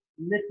chopstick,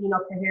 lifting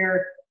up the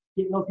hair,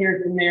 getting those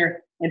hairs in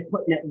there, and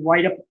putting it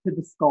right up to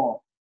the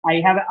skull.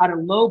 I have it at a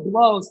low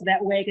blow so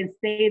that way it can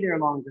stay there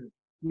longer.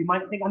 You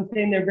might think I'm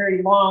staying there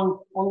very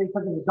long only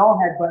because of the doll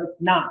head, but it's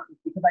not. It's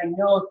because I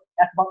know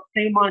that's about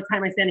the same amount of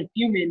time I spend in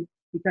human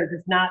because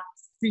it's not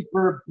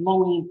super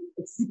blowing,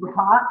 it's super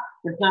hot.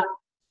 It's not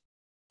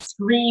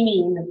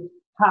screaming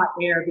hot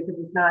air because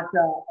it's not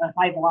a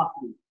high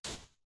velocity.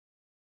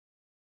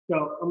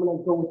 So I'm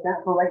gonna go with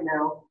that for right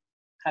now.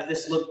 Have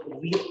this look,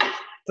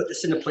 put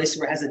this in a place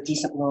where it has a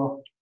decent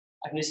little,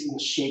 I can just even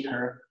shake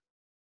her.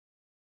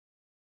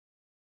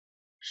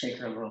 Shake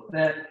her a little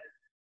bit.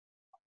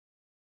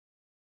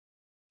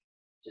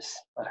 Just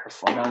let her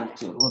fall down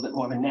into a little bit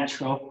more of a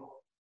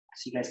natural,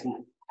 so you guys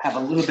can have a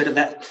little bit of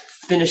that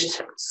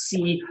finished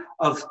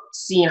of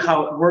seeing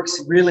how it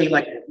works really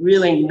like a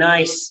really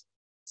nice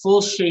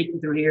full shape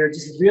through here,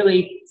 just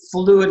really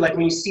fluid. Like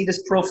when you see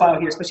this profile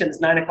here, especially on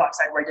this 9 o'clock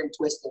side where I didn't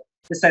twist it,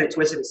 this side I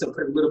twisted it, so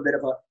put a little bit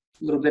of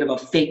a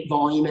fake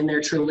volume in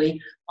there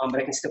truly,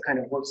 but I can still kind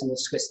of work some of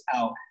those twists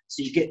out.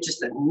 So you get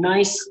just a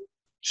nice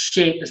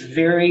shape that's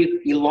very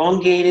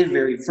elongated,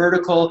 very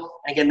vertical.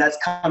 Again, that's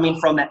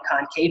coming from that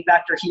concave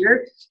factor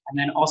here. And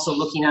then also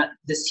looking at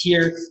this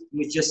here,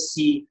 you just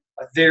see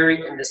a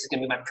very, and this is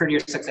gonna be my prettier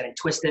section, I didn't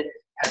twist it.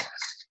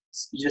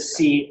 You just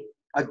see,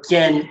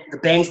 again, the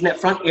bangs in that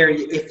front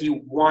area. If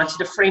you wanted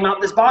to frame out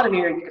this bottom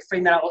area, you can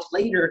frame that out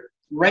later,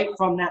 right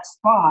from that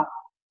spot.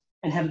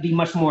 and have it be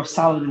much more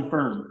solid and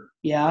firm.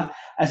 Yeah,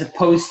 as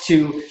opposed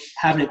to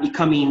having it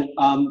becoming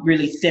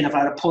really thin. If I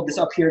had pulled this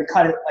up here and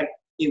cut it like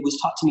it was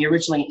taught to me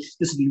originally,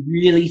 this would be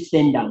really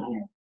thin down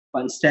here.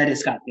 But instead,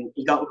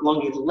 you got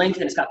elongated length,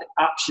 and it's got the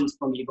options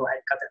for me to go ahead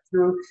and cut that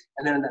through.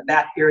 And then in the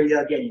back area,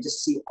 again, you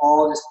just see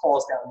all this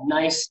falls down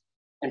nice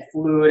and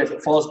fluid as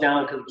it falls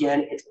down, because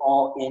again, it's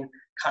all in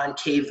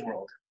concave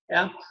world.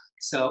 Yeah.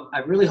 So I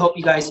really hope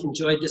you guys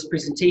enjoyed this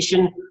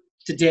presentation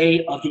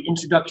today of the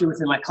introductory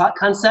within my clock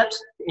concept,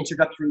 the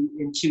introductory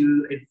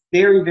into a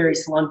very, very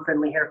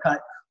salon-friendly haircut,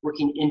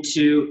 working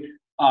into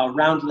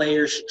round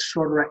layers,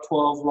 shorter at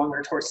 12,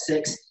 longer towards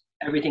 6,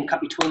 everything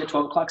cut between the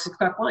 12 o'clock, 6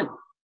 o'clock line.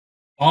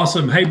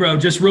 Awesome. Hey, bro,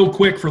 just real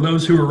quick for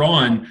those who are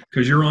on,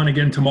 because you're on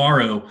again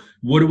tomorrow,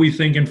 what are we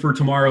thinking for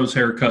tomorrow's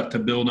haircut to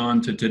build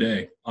on to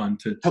today?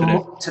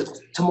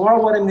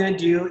 Tomorrow, what I'm going to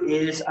do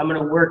is I'm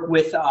going to work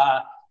with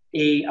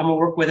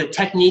a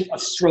technique of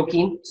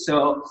stroking.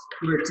 So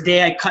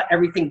today I cut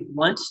everything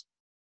blunt,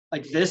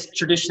 like this,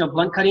 traditional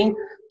blunt cutting.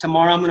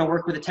 Tomorrow I'm going to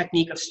work with a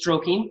technique of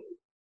stroking.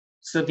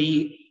 So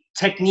the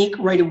technique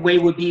right away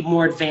would be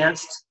more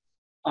advanced.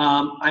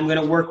 I'm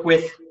going to work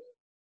with,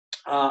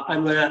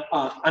 I'm going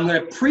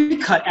to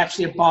pre-cut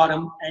actually a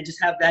bottom and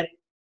just have that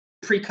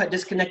pre-cut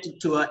disconnected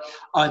to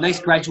a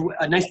nice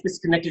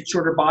disconnected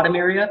shorter bottom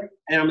area,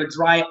 and I'm going to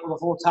dry it on the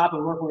whole top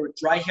and work with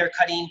dry hair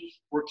cutting,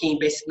 working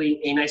basically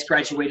a nice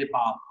graduated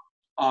bob,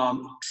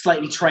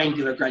 slightly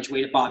triangular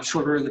graduated bob,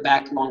 shorter in the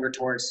back, longer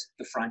towards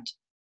the front.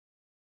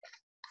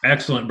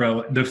 Excellent,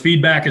 bro. The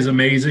feedback is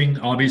amazing.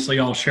 Obviously,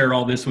 I'll share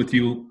all this with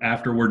you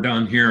after we're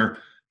done here.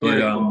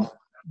 But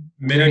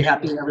very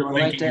happy everyone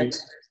liked it.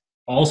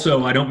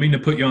 Also, I don't mean to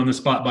put you on the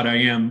spot, but I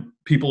am.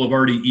 People have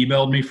already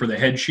emailed me for the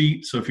head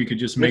sheet, so if you could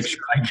just make sure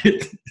I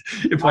get,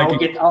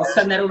 I'll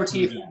send that over to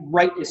you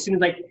right as soon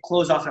as I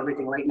close off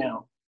everything right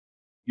now.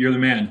 You're the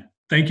man.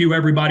 Thank you,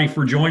 everybody,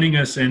 for joining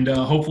us, and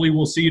hopefully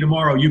we'll see you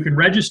tomorrow. You can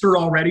register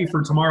already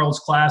for tomorrow's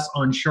class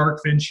on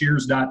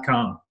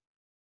sharkfinshears.com.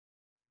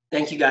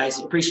 Thank you, guys.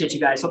 Appreciate you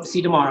guys. Hope to see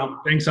you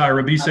tomorrow. Thanks,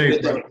 Ira. Be safe,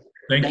 bro.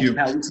 Thank you.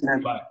 Pal.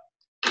 Bye.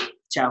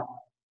 Ciao.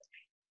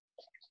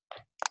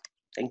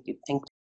 Thank you.